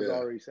like that was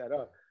already set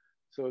up.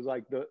 So it was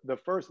like the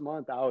first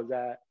month I was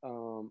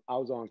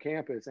on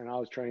campus and I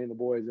was training the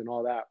boys and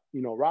all that,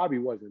 Robbie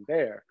wasn't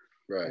there.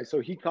 Right. And so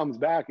he comes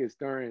back, it's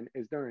during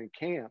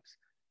camps.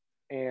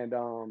 And,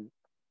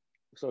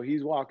 so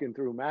he's walking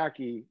through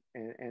Mackey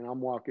and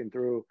I'm walking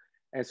through.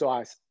 And so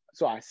I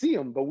see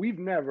him, but we've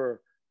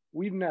never,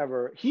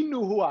 he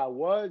knew who I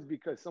was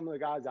because some of the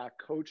guys I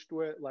coached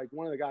with, like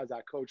one of the guys I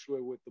coached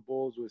with the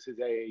Bulls was his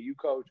AAU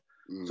coach.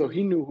 Mm-hmm. So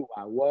he knew who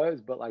I was,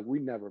 but like we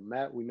never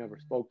met. We never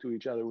spoke to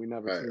each other. We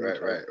never seen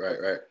each other.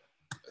 Right.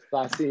 So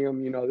I see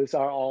him, this is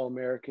our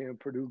All-American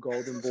Purdue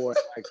Golden Boy.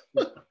 Like,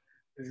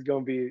 this is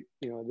going to be,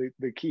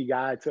 the key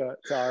guy to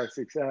our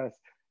success.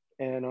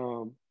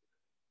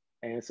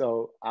 And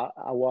so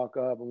I walk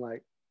up, I'm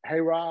like, hey,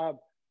 Rob,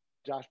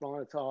 Josh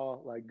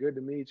Bonhotal, like, good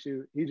to meet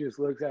you. He just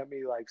looks at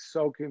me like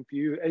so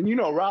confused. And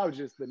Rob's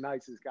just the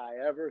nicest guy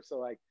ever. So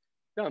like,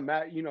 doesn't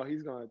matter. You know,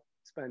 he's gonna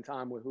spend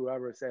time with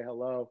whoever, say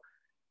hello.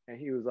 And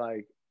he was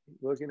like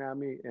looking at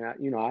me, and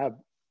I have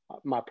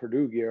my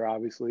Purdue gear,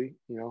 obviously,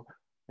 and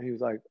he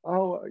was like,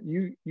 "Oh,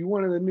 you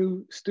one of the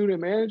new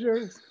student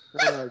managers?"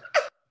 And I'm like,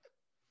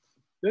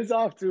 "This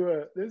off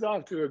to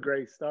a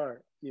great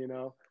start,"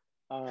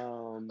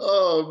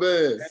 Oh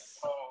man.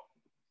 So,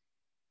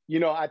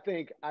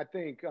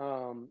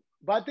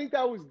 but I think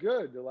that was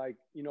good to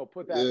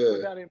put that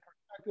in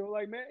perspective.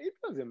 Like, man, it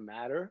doesn't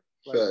matter.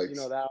 Like, Facts.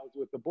 that was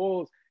with the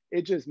Bulls.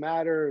 It just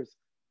matters,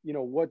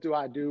 what do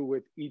I do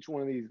with each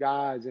one of these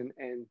guys, and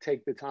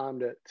take the time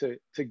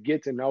to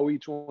get to know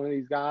each one of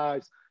these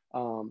guys,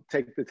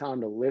 take the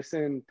time to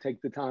listen,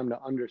 take the time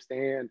to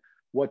understand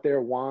what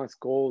their wants,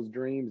 goals,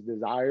 dreams,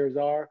 desires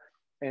are,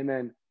 and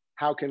then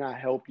how can I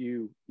help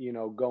you,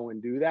 go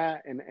and do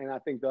that. And I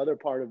think the other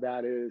part of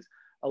that is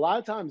a lot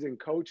of times in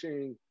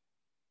coaching,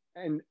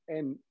 and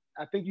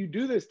I think you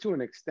do this to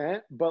an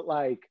extent, but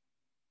like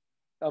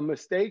a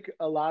mistake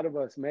a lot of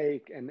us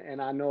make,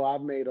 and I know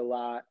I've made a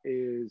lot,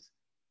 is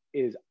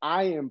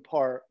I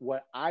impart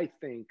what I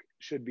think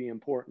should be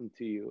important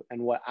to you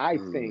and what I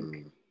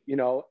think,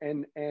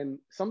 and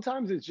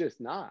sometimes it's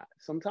just not.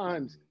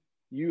 Sometimes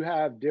you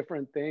have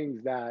different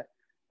things that,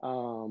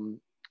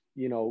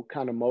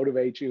 kind of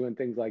motivate you and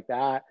things like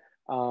that.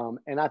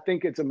 And I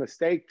think it's a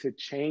mistake to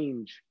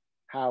change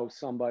how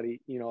somebody,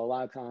 a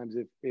lot of times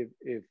if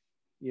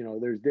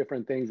there's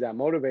different things that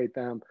motivate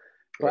them,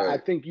 but I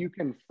think you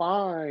can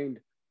find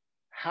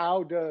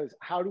how do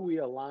we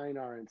align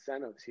our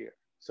incentives here,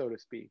 so to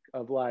speak,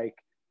 of like,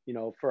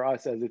 for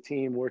us as a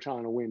team, we're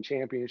trying to win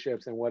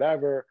championships and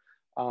whatever.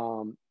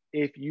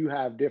 If you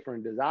have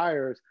different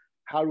desires,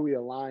 how do we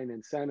align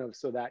incentives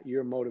so that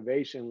your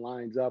motivation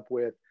lines up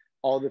with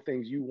all the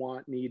things you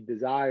want, need,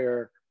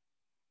 desire,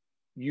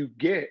 you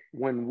get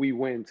when we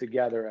win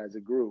together as a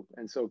group?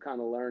 And so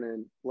kind of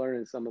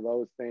learning some of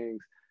those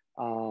things.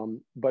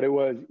 But it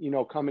was,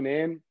 coming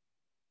in,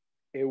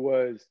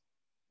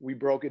 we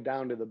broke it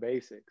down to the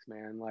basics,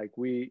 man. Like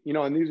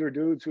and these were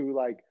dudes who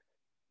like,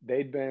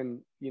 they'd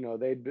been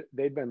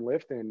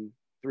lifting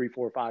 3,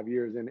 4, 5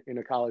 years in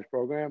a college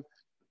program.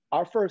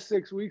 Our first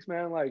 6 weeks,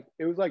 man, like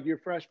it was like your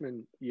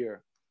freshman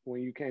year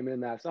when you came in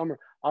that summer.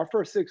 Our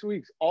first 6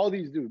 weeks, all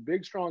these dudes,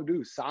 big, strong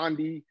dudes,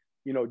 Sandy,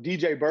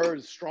 DJ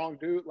Bird's strong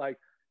dude. Like,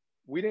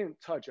 we didn't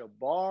touch a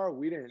bar.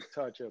 We didn't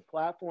touch a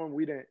platform.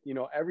 We didn't,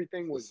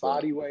 everything was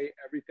body weight.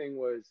 Everything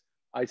was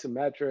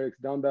isometrics,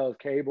 dumbbells,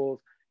 cables,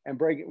 and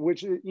breaking,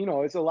 which,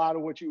 it's a lot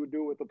of what you would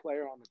do with the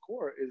player on the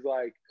court is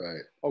like,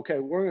 okay,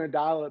 we're going to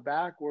dial it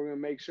back. We're going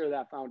to make sure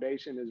that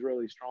foundation is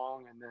really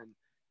strong. And then,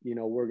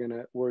 we're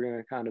going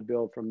to kind of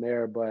build from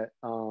there. But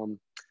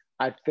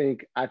I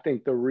think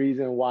the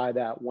reason why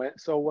that went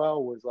so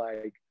well was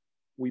like,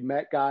 we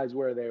met guys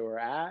where they were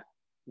at.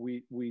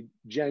 We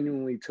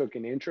genuinely took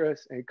an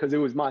interest, and because it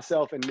was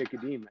myself and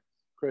Nicodemus,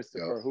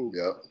 Christopher, who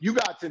you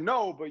got to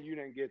know, but you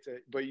didn't get to.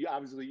 But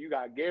obviously you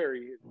got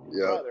Gary,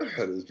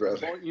 his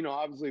brother.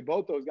 Obviously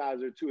both those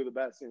guys are two of the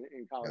best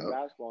in college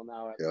basketball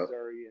now at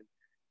Missouri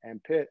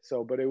and Pitt.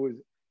 So, but it was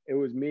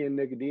me and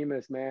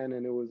Nicodemus, man,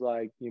 and it was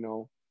like,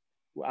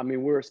 we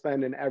were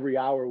spending every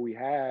hour we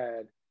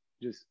had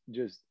just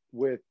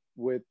with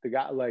the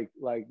guy, like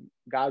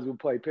guys would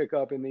play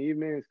pickup in the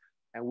evenings.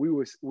 And we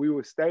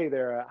would stay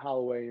there at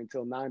Holloway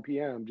until 9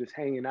 p.m. just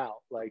hanging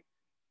out, like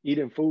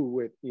eating food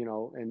with,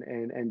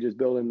 and just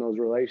building those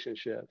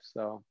relationships.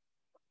 So.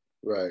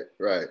 Right.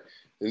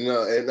 And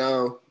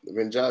now,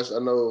 Josh, I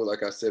know,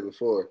 like I said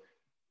before,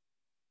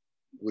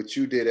 what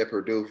you did at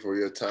Purdue for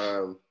your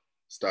time,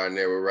 starting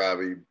there with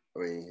Robbie,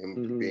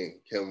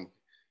 him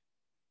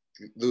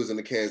losing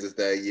to Kansas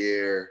that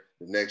year.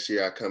 The next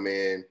year I come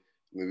in,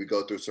 we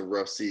go through some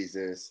rough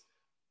seasons.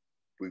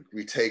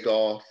 We take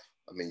off.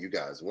 You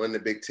guys won the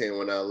Big Ten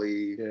when I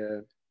leave. Yeah.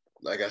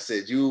 Like I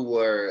said, you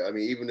were,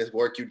 even this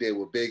work you did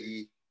with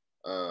Biggie,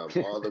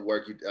 all the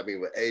work with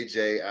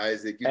AJ,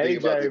 Isaac, you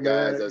think about the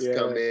guys that's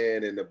come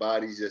in and the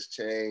bodies just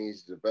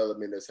changed, the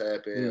development that's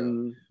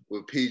happened.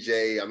 With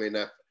PJ,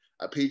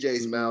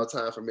 PJ's smile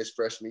time from his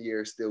freshman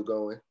year is still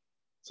going.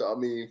 So,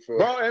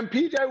 Bro, and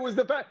PJ was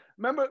the best.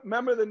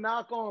 Remember the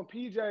knock on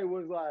PJ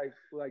was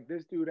like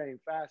this dude ain't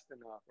fast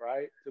enough,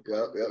 right?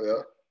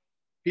 Yep.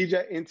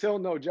 PJ, until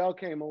No Gel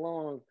came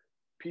along,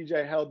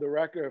 PJ held the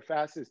record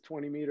fastest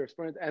 20-meter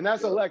sprint, and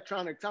that's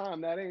electronic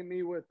time. That ain't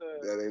me with the.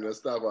 That ain't no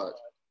stopwatch.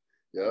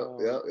 Yep.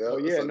 So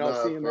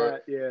seeing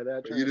that,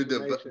 that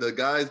transformation. The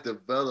guys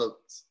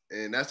developed,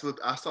 and that's what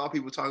I saw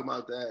people talking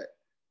about that.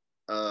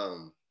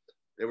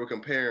 They were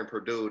comparing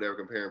Purdue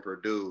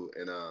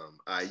and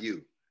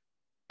IU,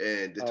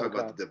 and they talk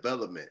about the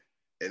development,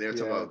 and they're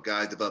talking about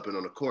guys developing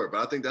on the court.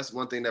 But I think that's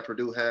one thing that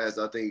Purdue has.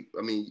 I'm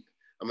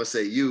gonna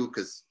say you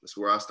because that's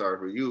where I started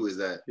for you is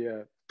that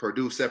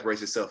Purdue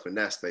separates itself in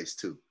that space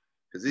too.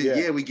 Because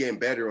we getting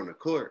better on the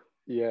court,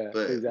 Yeah,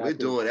 but exactly. we're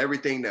doing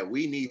everything that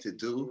we need to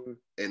do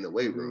in the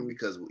weight room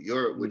because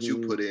what you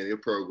put in your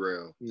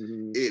program,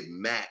 it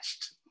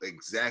matched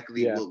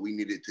exactly what we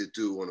needed to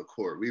do on the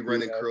court. We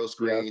running curl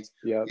screens.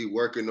 We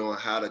working on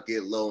how to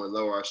get low and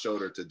lower our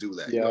shoulder to do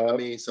that. You know what I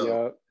mean?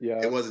 So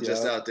it wasn't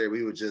just out there.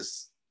 We were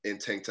just in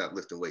tank top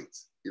lifting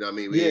weights. You know what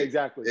I mean?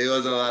 Exactly. It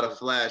wasn't a lot of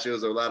flash. It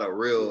was a lot of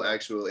real,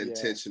 actual,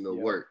 intentional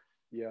work.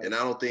 And I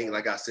don't think,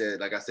 like I said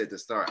to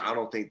start, I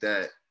don't think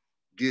that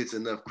gets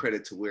enough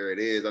credit to where it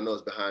is. I know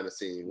it's behind the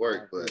scene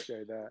work, but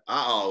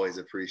I always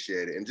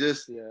appreciate it. And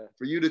just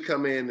for you to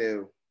come in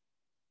and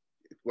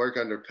work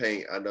under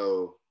paint, I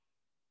know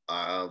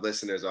our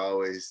listeners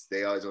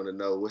they always want to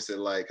know what's it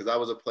like. Because I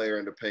was a player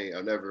under paint.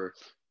 I never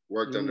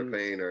worked under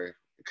paint, or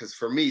because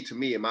to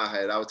me, in my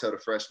head, I would tell the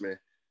freshmen,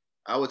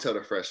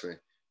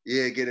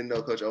 yeah, getting to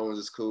know Coach Owens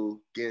is cool.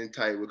 Getting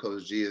tight with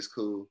Coach G is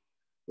cool.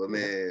 But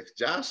man, if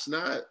Josh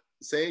not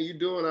saying you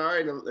doing all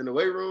right in the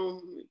weight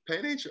room,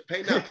 paint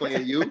not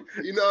playing you.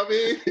 You know what I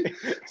mean?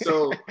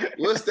 So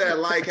what's that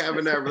like,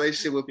 having that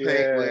relationship with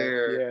Paint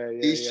where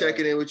he's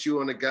checking in with you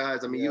on the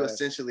guys? I mean, you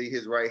essentially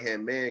his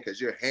right-hand man because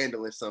you're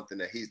handling something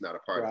that he's not a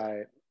part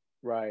of.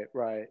 Right.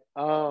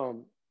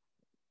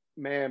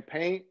 Man,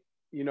 Paint,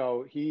 you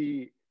know,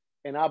 he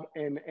and I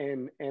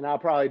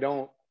probably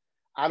don't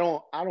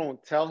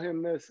tell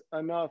him this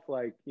enough.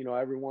 Like, you know,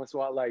 every once in a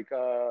while, like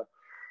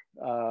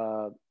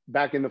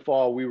back in the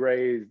fall, we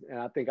raised, and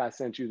I think I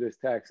sent you this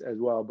text as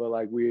well, but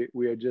like we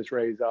had just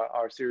raised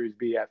our Series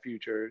B at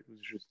Future. It was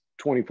just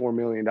 $24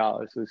 million.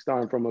 So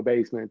starting from a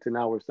basement to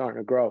now we're starting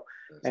to grow.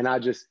 And I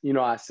just, you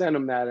know, I sent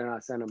him that, and I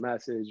sent a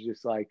message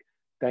just like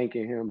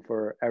thanking him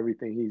for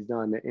everything he's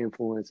done to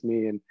influence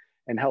me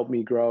and help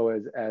me grow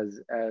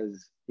as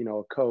you know,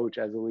 a coach,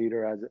 as a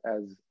leader,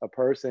 as a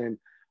person.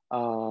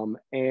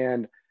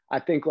 And I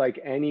think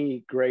like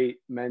any great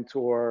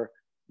mentor,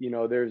 you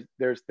know,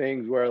 there's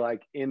things where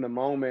like in the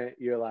moment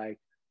you're like,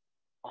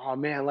 oh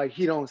man, like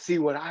he don't see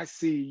what I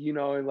see, you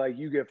know, and like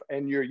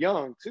and you're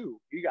young too.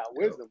 You got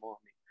wisdom on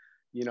me,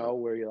 you know,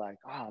 where you're like,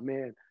 oh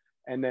man.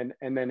 And then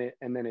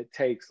it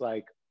takes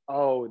like,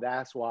 oh,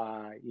 that's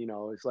why, you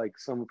know, it's like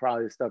some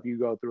probably the stuff you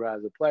go through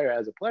as a player.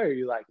 As a player,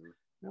 you're like, you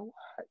know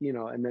what? You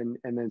know, and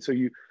then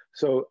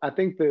so I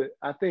think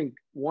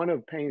one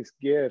of Payne's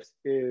gifts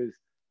is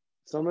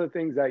some of the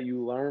things that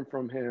you learn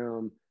from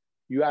him,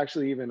 you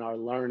actually even are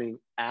learning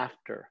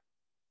after.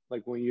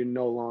 Like when you're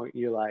no longer,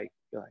 you're like,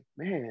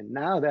 man,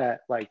 now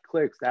that like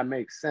clicks, that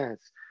makes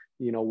sense.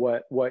 You know,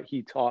 what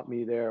he taught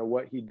me there,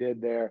 what he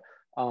did there.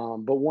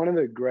 But one of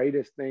the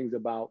greatest things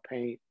about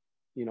Paint,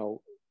 you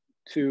know,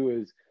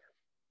 too,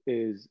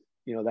 is,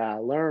 you know, that I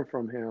learned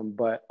from him,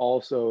 but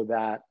also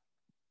that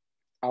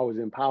I was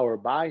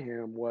empowered by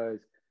him was,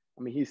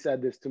 I mean, he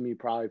said this to me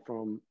probably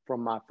from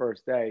my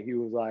first day. He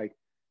was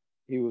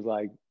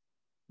like,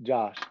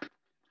 Josh,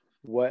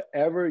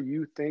 whatever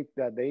you think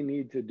that they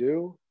need to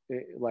do,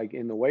 like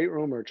in the weight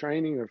room or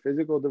training or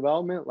physical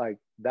development, like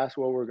that's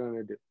what we're going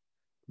to do,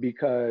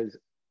 because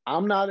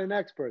I'm not an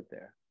expert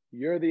there.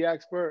 You're the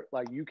expert.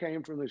 Like you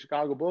came from the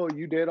Chicago Bull,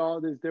 you did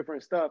all this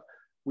different stuff.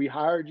 We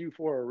hired you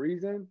for a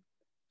reason.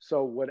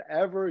 So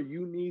whatever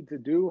you need to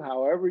do,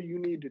 however you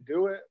need to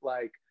do it,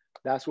 like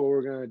that's what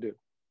we're going to do.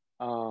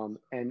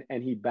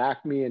 And he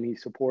backed me and he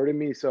supported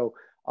me. So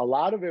a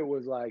lot of it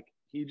was like,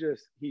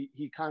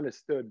 he kind of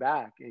stood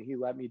back and he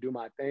let me do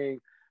my thing.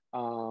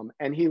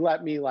 And he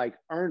let me like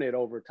earn it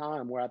over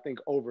time, where I think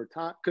over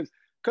time,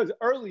 because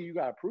early you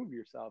got to prove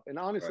yourself. And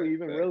honestly,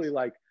 really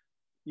like,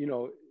 you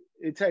know,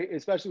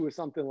 especially with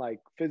something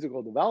like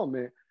physical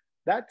development,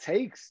 that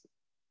takes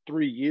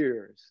 3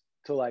 years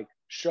to like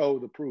show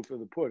the proof of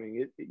the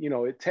pudding.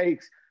 It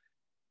takes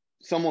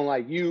someone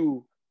like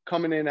you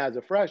coming in as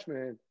a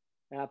freshman.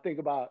 And I think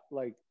about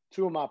like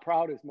two of my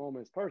proudest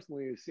moments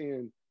personally is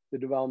seeing the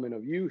development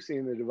of you,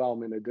 seeing the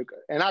development of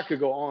Dakota. And I could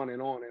go on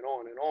and on and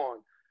on and on,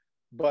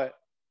 but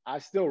I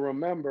still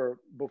remember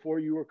before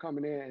you were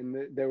coming in,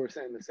 and they were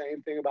saying the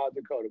same thing about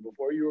Dakota.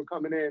 Before you were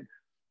coming in,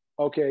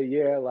 okay,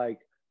 yeah, like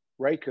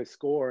Ray could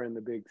score in the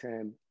Big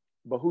Ten,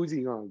 but who's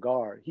he gonna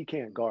guard? He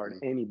can't guard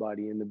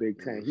anybody in the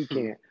Big Ten. He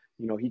can't,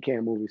 you know, he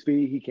can't move his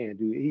feet. He can't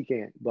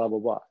blah, blah,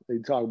 blah. They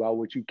talk about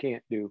what you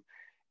can't do.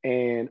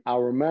 And I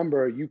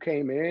remember you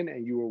came in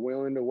and you were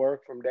willing to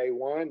work from day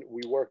one.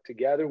 We worked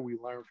together. We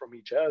learned from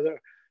each other.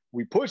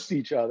 We pushed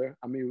each other.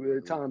 I mean, there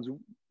are times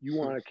you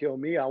want to kill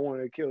me, I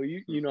want to kill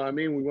you. You know what I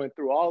mean? We went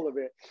through all of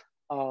it.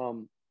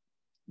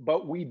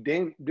 But we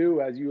didn't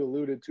do, as you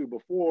alluded to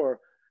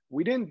before,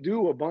 we didn't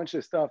do a bunch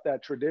of stuff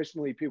that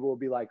traditionally people would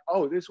be like,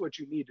 oh, this is what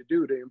you need to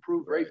do to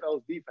improve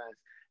Rapheal's defense.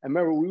 And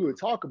remember, we would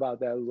talk about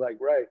that. It was like,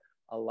 Ray,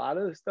 a lot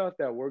of the stuff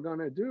that we're going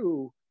to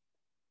do,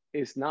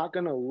 it's not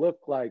going to look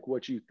like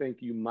what you think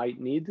you might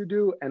need to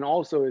do. And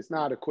also it's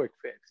not a quick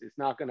fix. It's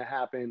not going to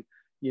happen,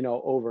 you know,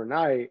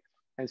 overnight.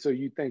 And so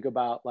you think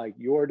about like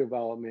your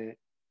development,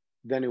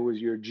 then it was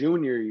your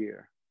junior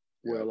year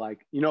where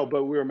like, you know,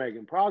 but we were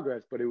making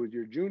progress, but it was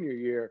your junior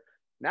year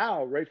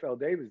Now, Rapheal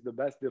Davis, the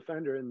best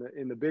defender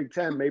in the Big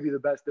Ten, maybe the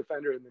best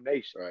defender in the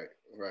nation.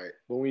 Right.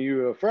 But when you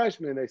were a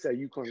freshman, they said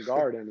you couldn't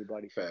guard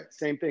anybody. Facts.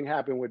 Same thing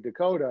happened with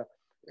Dakota.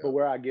 Yep. But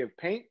where I give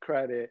Paint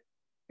credit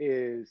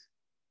is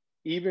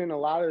even a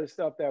lot of the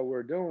stuff that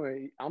we're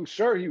doing, I'm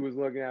sure he was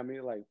looking at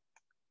me like,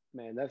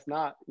 man, that's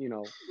not,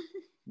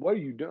 what are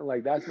you doing?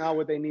 Like, that's not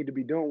what they need to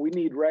be doing. We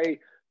need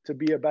Ray to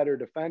be a better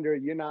defender.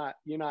 You're not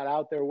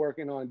out there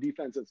working on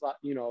defensive, stuff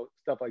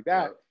like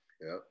that.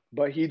 Yep.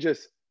 But he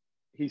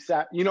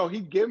sat,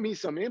 he'd give me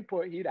some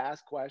input. He'd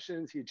ask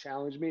questions. He'd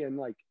challenge me and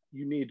like,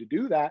 you need to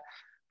do that.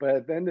 But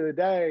at the end of the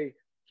day,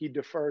 he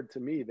deferred to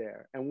me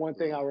there. And one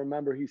thing I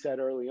remember he said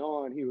early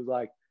on, he was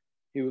like,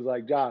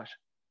 Josh,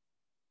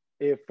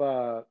 if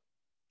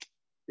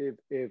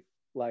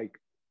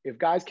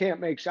guys can't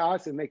make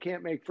shots and they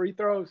can't make free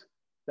throws,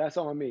 that's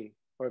on me.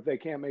 Or if they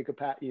can't make a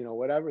pat,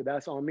 whatever,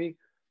 that's on me.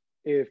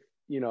 If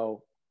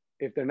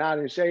they're not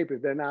in shape,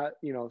 if they're not,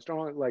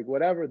 strong, like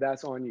whatever,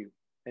 that's on you.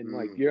 And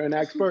like, you're an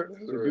expert,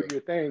 so do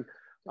your thing.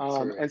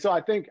 And so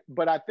I think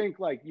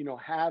like,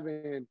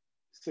 having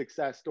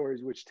success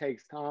stories, which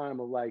takes time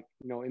of like,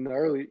 in the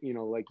early,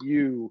 like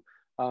you,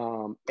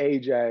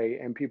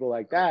 AJ and people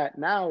like that.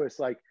 Now it's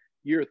like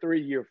year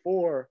 3, year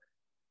 4.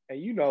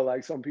 And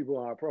like some people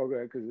on our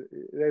program, because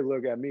they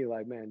look at me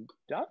like, man,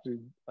 Josh is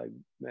like,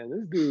 man,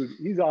 this dude,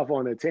 he's off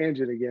on a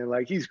tangent again.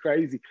 Like, he's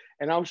crazy.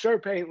 And I'm sure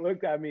Payne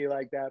looked at me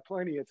like that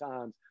plenty of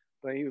times.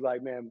 But he was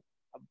like, man,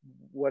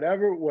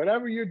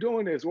 whatever you're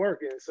doing is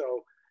working.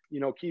 So,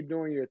 keep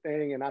doing your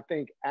thing. And I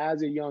think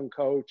as a young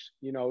coach,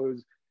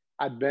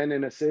 I'd been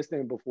an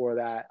assistant before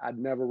that. I'd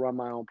never run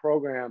my own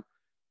program.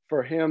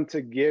 For him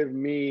to give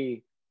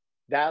me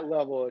that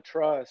level of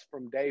trust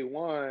from day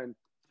one,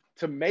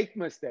 to make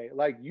mistakes.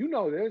 Like,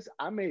 this,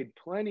 I made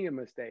plenty of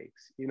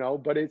mistakes,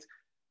 but it's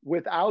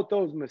without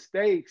those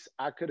mistakes,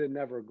 I could have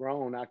never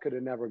grown. I could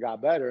have never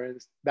got better.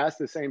 And that's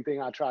the same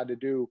thing I tried to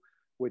do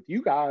with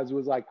you guys,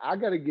 was like, I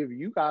got to give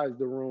you guys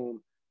the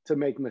room to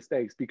make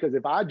mistakes, because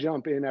if I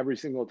jump in every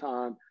single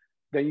time,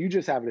 then you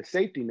just have the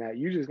safety net.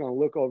 You're just going to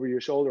look over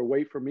your shoulder,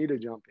 wait for me to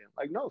jump in.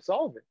 Like, no,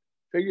 solve it,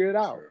 figure it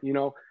out,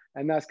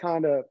 and that's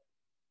kind of,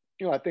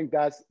 I think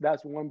that's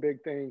one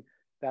big thing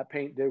that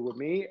Paint did with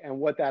me. And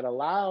what that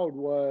allowed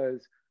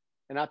was,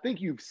 and I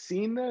think you've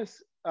seen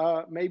this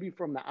maybe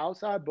from the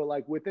outside, but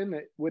like within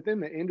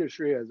the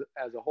industry as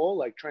a whole,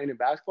 like training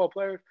basketball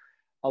players,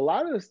 a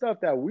lot of the stuff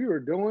that we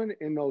were doing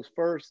in those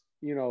first,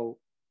 2,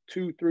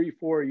 3,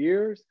 4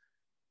 years,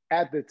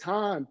 at the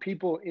time,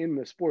 people in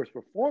the sports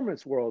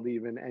performance world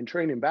even, and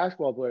training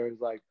basketball players,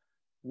 like,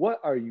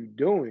 what are you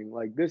doing?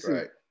 Like, this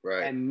is,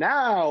 right. And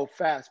now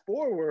fast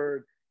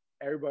forward,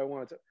 everybody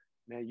wants to,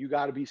 man, you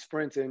got to be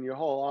sprinting your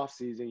whole off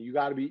season. You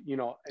got to be,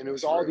 and it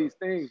was all these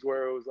things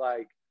where it was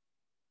like,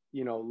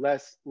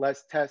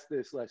 let's test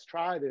this, let's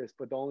try this.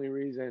 But the only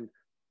reason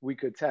we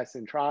could test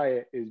and try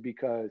it is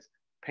because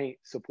Paint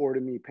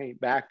supported me, Paint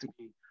backed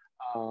me,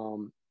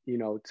 to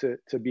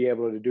be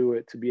able to do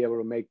it, to be able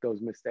to make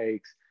those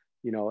mistakes,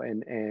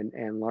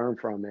 and learn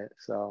from it.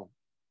 So.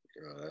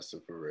 Oh, that's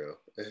super real.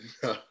 And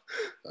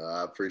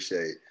I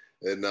appreciate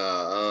it. And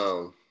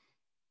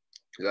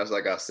that's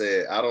like I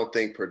said, I don't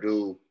think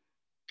Purdue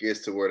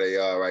gets to where they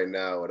are right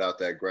now without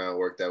that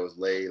groundwork that was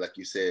laid. Like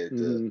you said,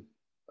 the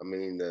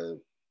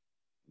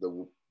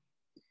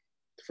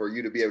for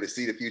you to be able to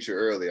see the future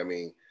early. I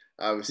mean,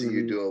 obviously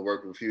you're doing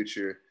work with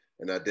future,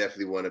 and I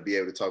definitely want to be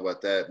able to talk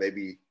about that.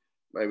 Maybe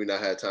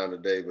not have time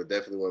today, but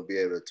definitely want to be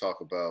able to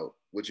talk about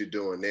what you're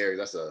doing there.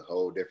 That's a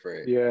whole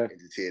different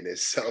entity in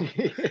itself.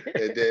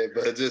 And then,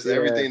 but just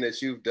everything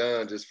that you've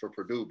done just for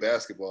Purdue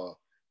basketball,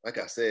 like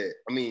I said,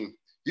 I mean,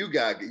 you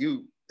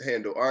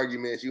handle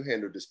arguments, you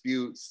handle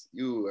disputes,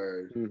 you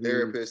are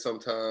therapist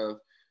sometimes,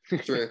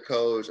 strength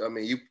coach. I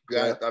mean,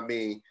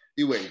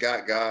 you went and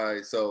got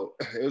guys. So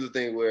it was a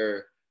thing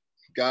where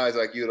guys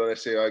like you don't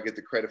necessarily get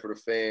the credit for the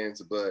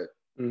fans, but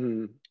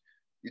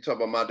you talk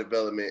about my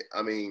development.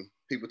 I mean,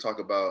 people talk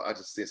about, I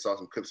just saw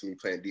some clips of me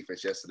playing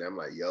defense yesterday. I'm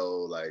like,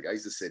 yo, like I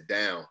used to sit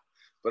down,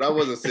 but I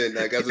wasn't sitting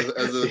like as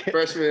a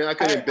freshman, I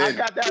couldn't bend.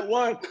 I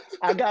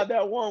got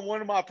that one.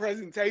 One of my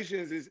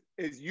presentations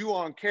is you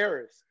on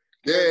Karis.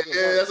 Yeah,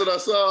 that's what I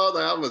saw.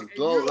 I was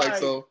low, like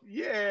so.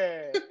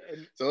 Yeah.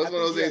 And so it's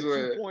one of those things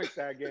where 2 points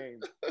that game.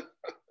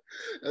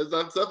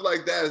 Stuff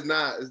like that is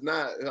not.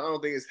 I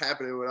don't think it's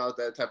happening without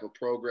that type of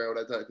program, or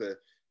that type of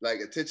like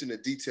attention to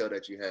detail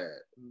that you had.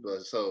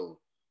 But so,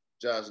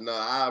 Josh, no,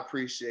 I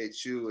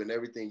appreciate you and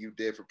everything you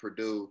did for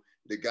Purdue.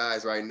 The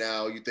guys right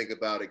now, you think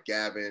about it.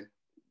 Gavin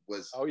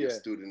was your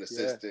student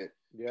assistant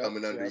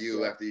coming under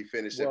you after you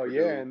finished at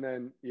Purdue. And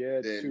then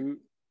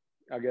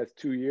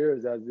 2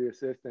 years as the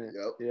assistant.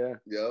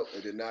 Yep.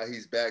 And then now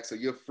he's back. So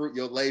your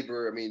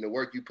labor, I mean, the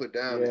work you put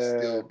down is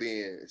still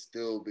being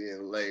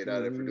laid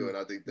out at Purdue. And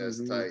I think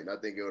that's tight. And I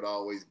think it'd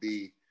always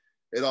be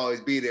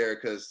there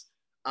because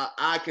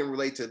I can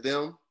relate to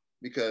them,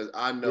 because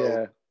I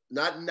know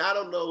not I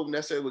don't know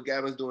necessarily what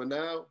Gavin's doing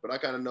now, but I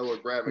kind of know where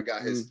Gavin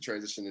got his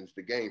transition into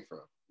the game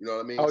from. You know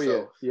what I mean? Oh,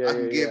 so yeah. I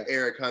can give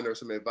Eric Hunter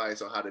some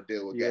advice on how to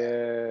deal with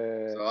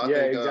Gavin. So I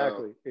think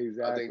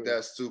exactly. I think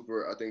that's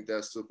super. I think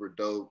that's super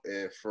dope.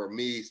 And for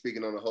me,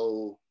 speaking on the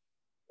whole,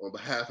 on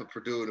behalf of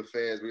Purdue and the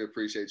fans, we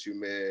appreciate you,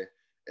 man.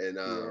 And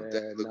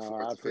definitely look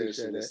forward to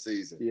finishing this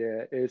season.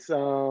 Yeah, it's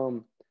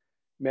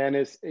man,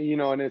 it's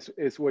and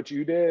it's what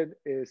you did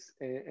is,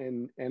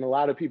 and a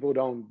lot of people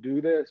don't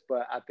do this,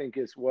 but I think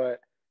it's what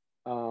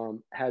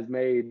has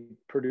made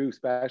Purdue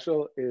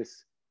special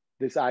is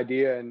this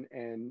idea,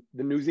 and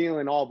the New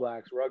Zealand All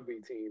Blacks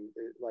rugby team,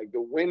 like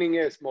the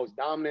winningest, most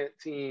dominant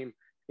team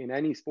in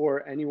any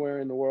sport anywhere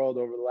in the world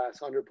over the last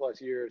 100+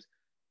 years.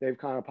 They've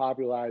kind of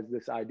popularized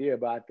this idea,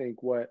 but I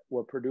think what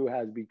Purdue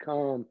has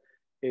become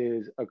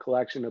is a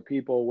collection of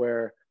people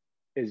where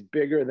is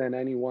bigger than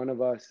any one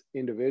of us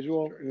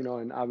individual,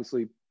 and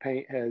obviously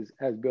Paint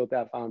has built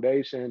that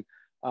foundation,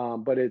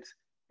 but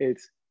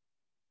it's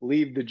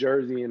leave the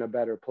jersey in a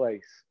better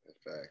place.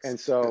 Facts. And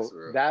so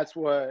that's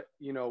what,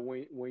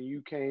 when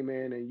you came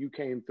in and you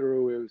came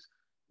through, it was,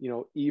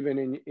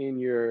 even in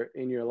your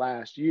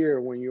last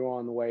year, when you're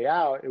on the way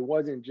out, it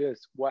wasn't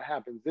just what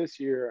happens this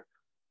year,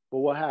 but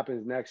what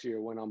happens next year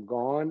when I'm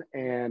gone.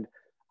 And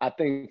I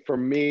think for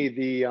me,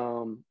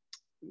 the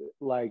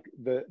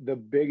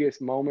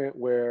biggest moment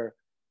where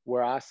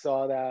I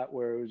saw that,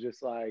 where it was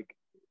just like,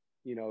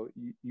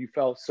 you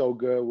felt so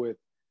good with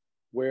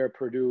where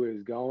Purdue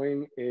is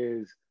going,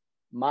 is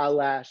my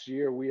last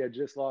year. We had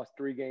just lost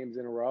 3 games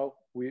in a row.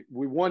 We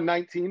won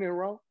 19 in a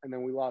row, and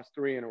then we lost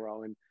 3 in a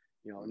row. And,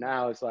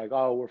 now it's like,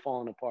 oh, we're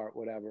falling apart,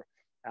 whatever.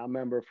 I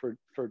remember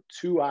for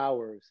 2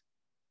 hours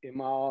in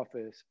my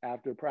office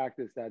after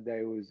practice that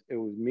day, it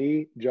was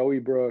me, Joey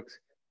Brooks,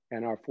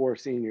 and our 4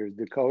 seniors,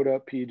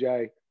 Dakota,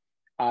 PJ,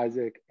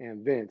 Isaac,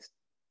 and Vince.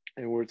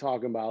 And we're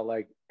talking about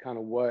like kind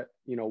of what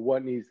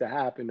needs to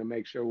happen to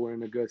make sure we're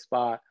in a good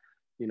spot,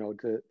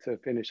 to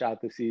finish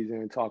out the season,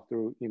 and talk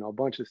through, a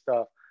bunch of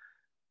stuff.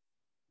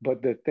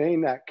 But the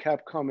thing that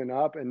kept coming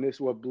up, and this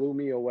what blew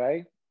me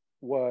away,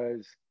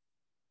 was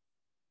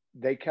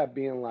they kept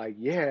being like,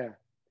 yeah,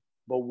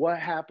 but what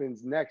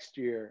happens next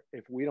year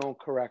if we don't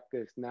correct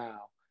this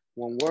now?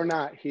 When we're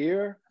not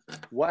here,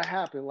 what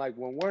happened? Like,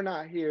 when we're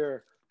not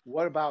here,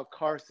 what about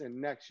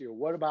Carson next year?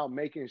 What about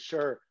making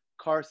sure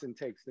Carson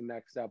takes the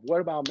next step? What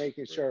about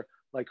making sure,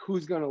 like,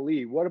 who's going to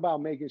lead? What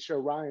about making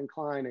sure Ryan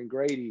Klein and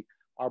Grady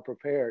are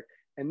prepared?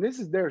 And this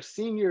is their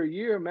senior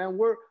year, man.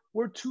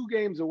 We're 2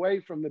 games away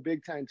from the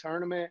Big Ten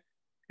tournament,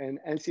 and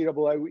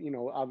NCAA,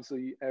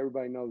 obviously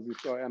everybody knows the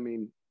story. I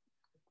mean,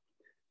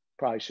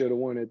 probably should have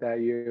won it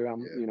that year.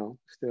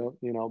 Still,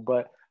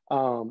 but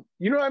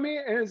you know what I mean?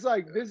 And it's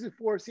like, this is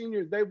 4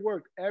 seniors. They've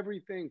worked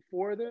everything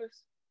for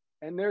this,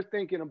 and they're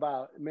thinking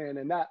about, man,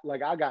 and that,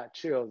 like, I got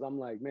chills. I'm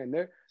like, man,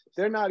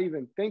 they're not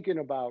even thinking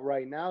about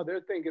right now. They're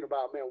thinking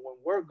about, man, when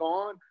we're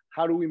gone,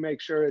 how do we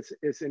make sure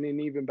it's in an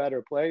even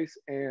better place?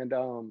 And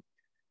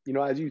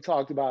as you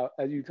talked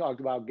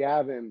about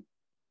Gavin,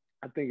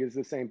 I think it's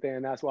the same thing.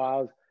 And that's why I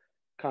was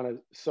kind of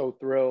so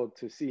thrilled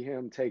to see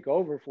him take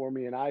over for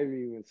me. And I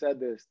even said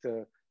this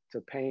to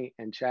Paint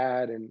and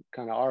Chad and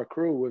kind of our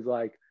crew, was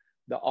like,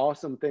 the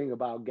awesome thing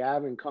about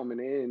Gavin coming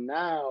in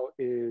now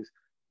is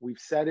we've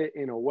set it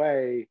in a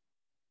way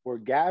where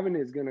Gavin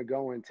is going to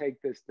go and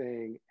take this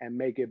thing and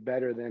make it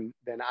better than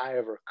I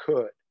ever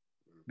could.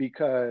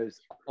 Because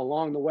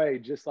along the way,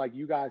 just like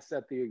you guys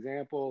set the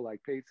example,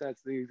 like Pate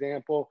sets the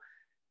example,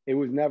 it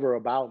was never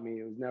about me.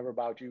 It was never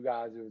about you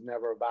guys. It was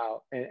never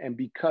about, and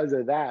because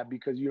of that,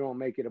 because you don't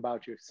make it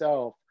about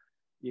yourself,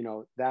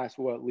 that's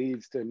what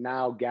leads to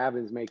now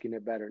Gavin's making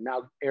it better.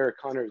 Now Eric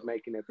Hunter's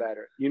making it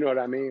better. You know what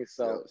I mean?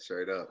 So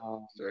straight up.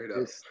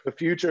 The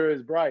future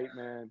is bright,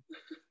 man.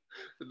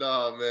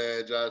 No,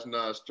 man, Josh,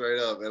 no, straight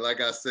up. And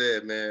like I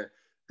said, man,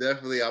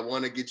 definitely I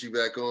want to get you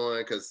back on,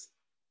 because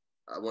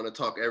I want to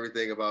talk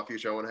everything about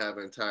future. I want to have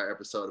an entire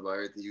episode about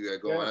everything you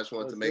got going. I just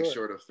wanted to make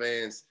sure the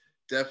fans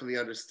definitely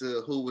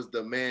understood who was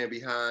the man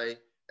behind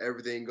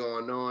everything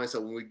going on.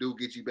 So when we do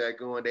get you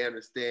back on, they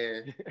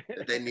understand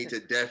that they need to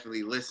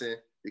definitely listen.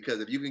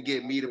 Because if you can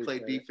get me to play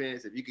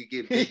defense, if you could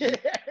get Biggie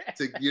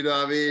to, you know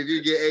what I mean, if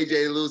you get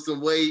AJ to lose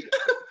some weight,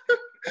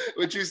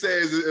 what you say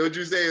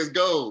is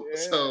gold. Yeah.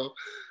 So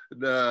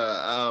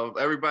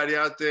everybody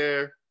out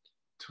there,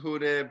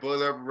 tune in,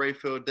 boiler up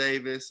Rapheal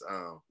Davis,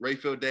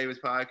 Rapheal Davis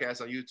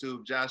Podcast on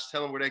YouTube. Josh,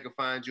 tell them where they can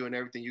find you and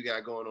everything you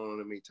got going on in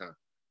the meantime.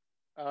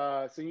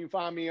 So you can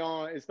find me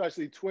on,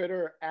 especially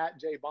Twitter,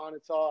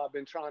 @Bonhotal. I've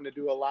been trying to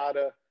do a lot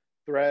of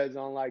threads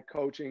on like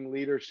coaching,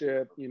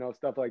 leadership,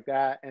 stuff like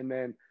that. And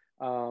then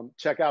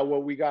check out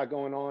what we got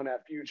going on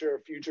at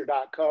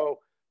future.co.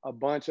 A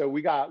bunch of,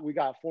 we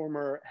got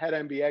former head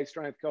NBA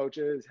strength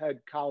coaches, head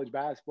college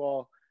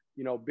basketball,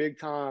 big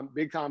time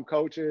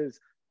coaches.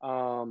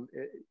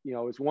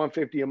 It's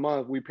 $150 a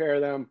month. We pair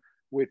them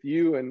with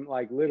you, and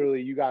like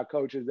literally you got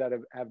coaches that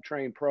have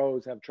trained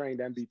pros, have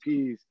trained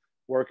MVPs,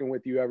 working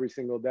with you every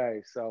single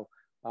day. So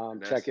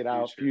Check it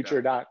out.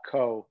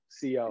 Future.co.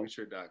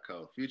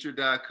 Future.co.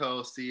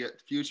 Future.co.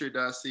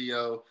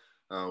 Future.co.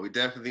 We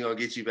definitely gonna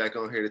get you back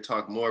on here to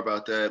talk more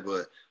about that.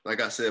 But like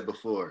I said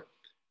before,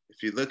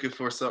 if you're looking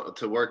for something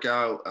to work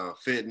out,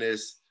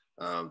 fitness,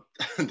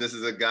 this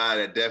is a guy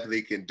that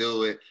definitely can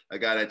do it. A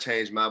guy that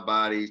changed my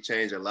body,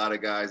 changed a lot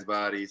of guys'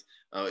 bodies.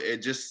 It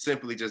just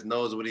simply just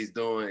knows what he's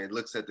doing and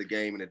looks at the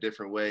game in a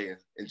different way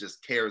and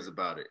just cares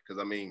about it. Because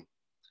I mean,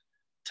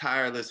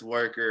 tireless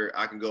worker.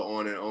 I can go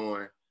on and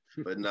on.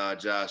 But nah,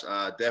 Josh,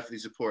 definitely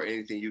support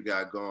anything you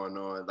got going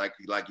on. Like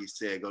you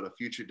said, go to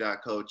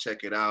future.co,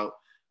 check it out.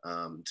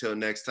 Until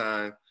next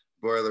time,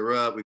 boiler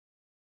up.